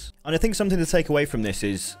 boys. And I think something to take away from this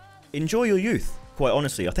is enjoy your youth. Quite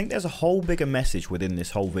honestly, I think there's a whole bigger message within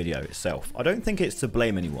this whole video itself. I don't think it's to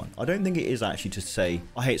blame anyone. I don't think it is actually to say,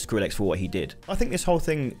 I hate Skrillex for what he did. I think this whole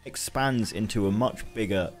thing expands into a much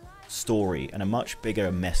bigger story and a much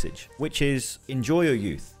bigger message, which is enjoy your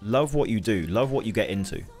youth. Love what you do. Love what you get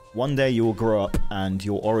into. One day you will grow up and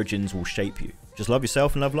your origins will shape you. Just love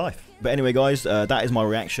yourself and love life. But anyway, guys, that is my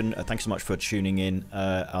reaction. Thanks so much for tuning in.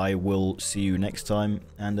 I will see you next time,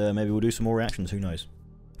 and maybe we'll do some more reactions. Who knows?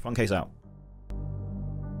 FuntCase out.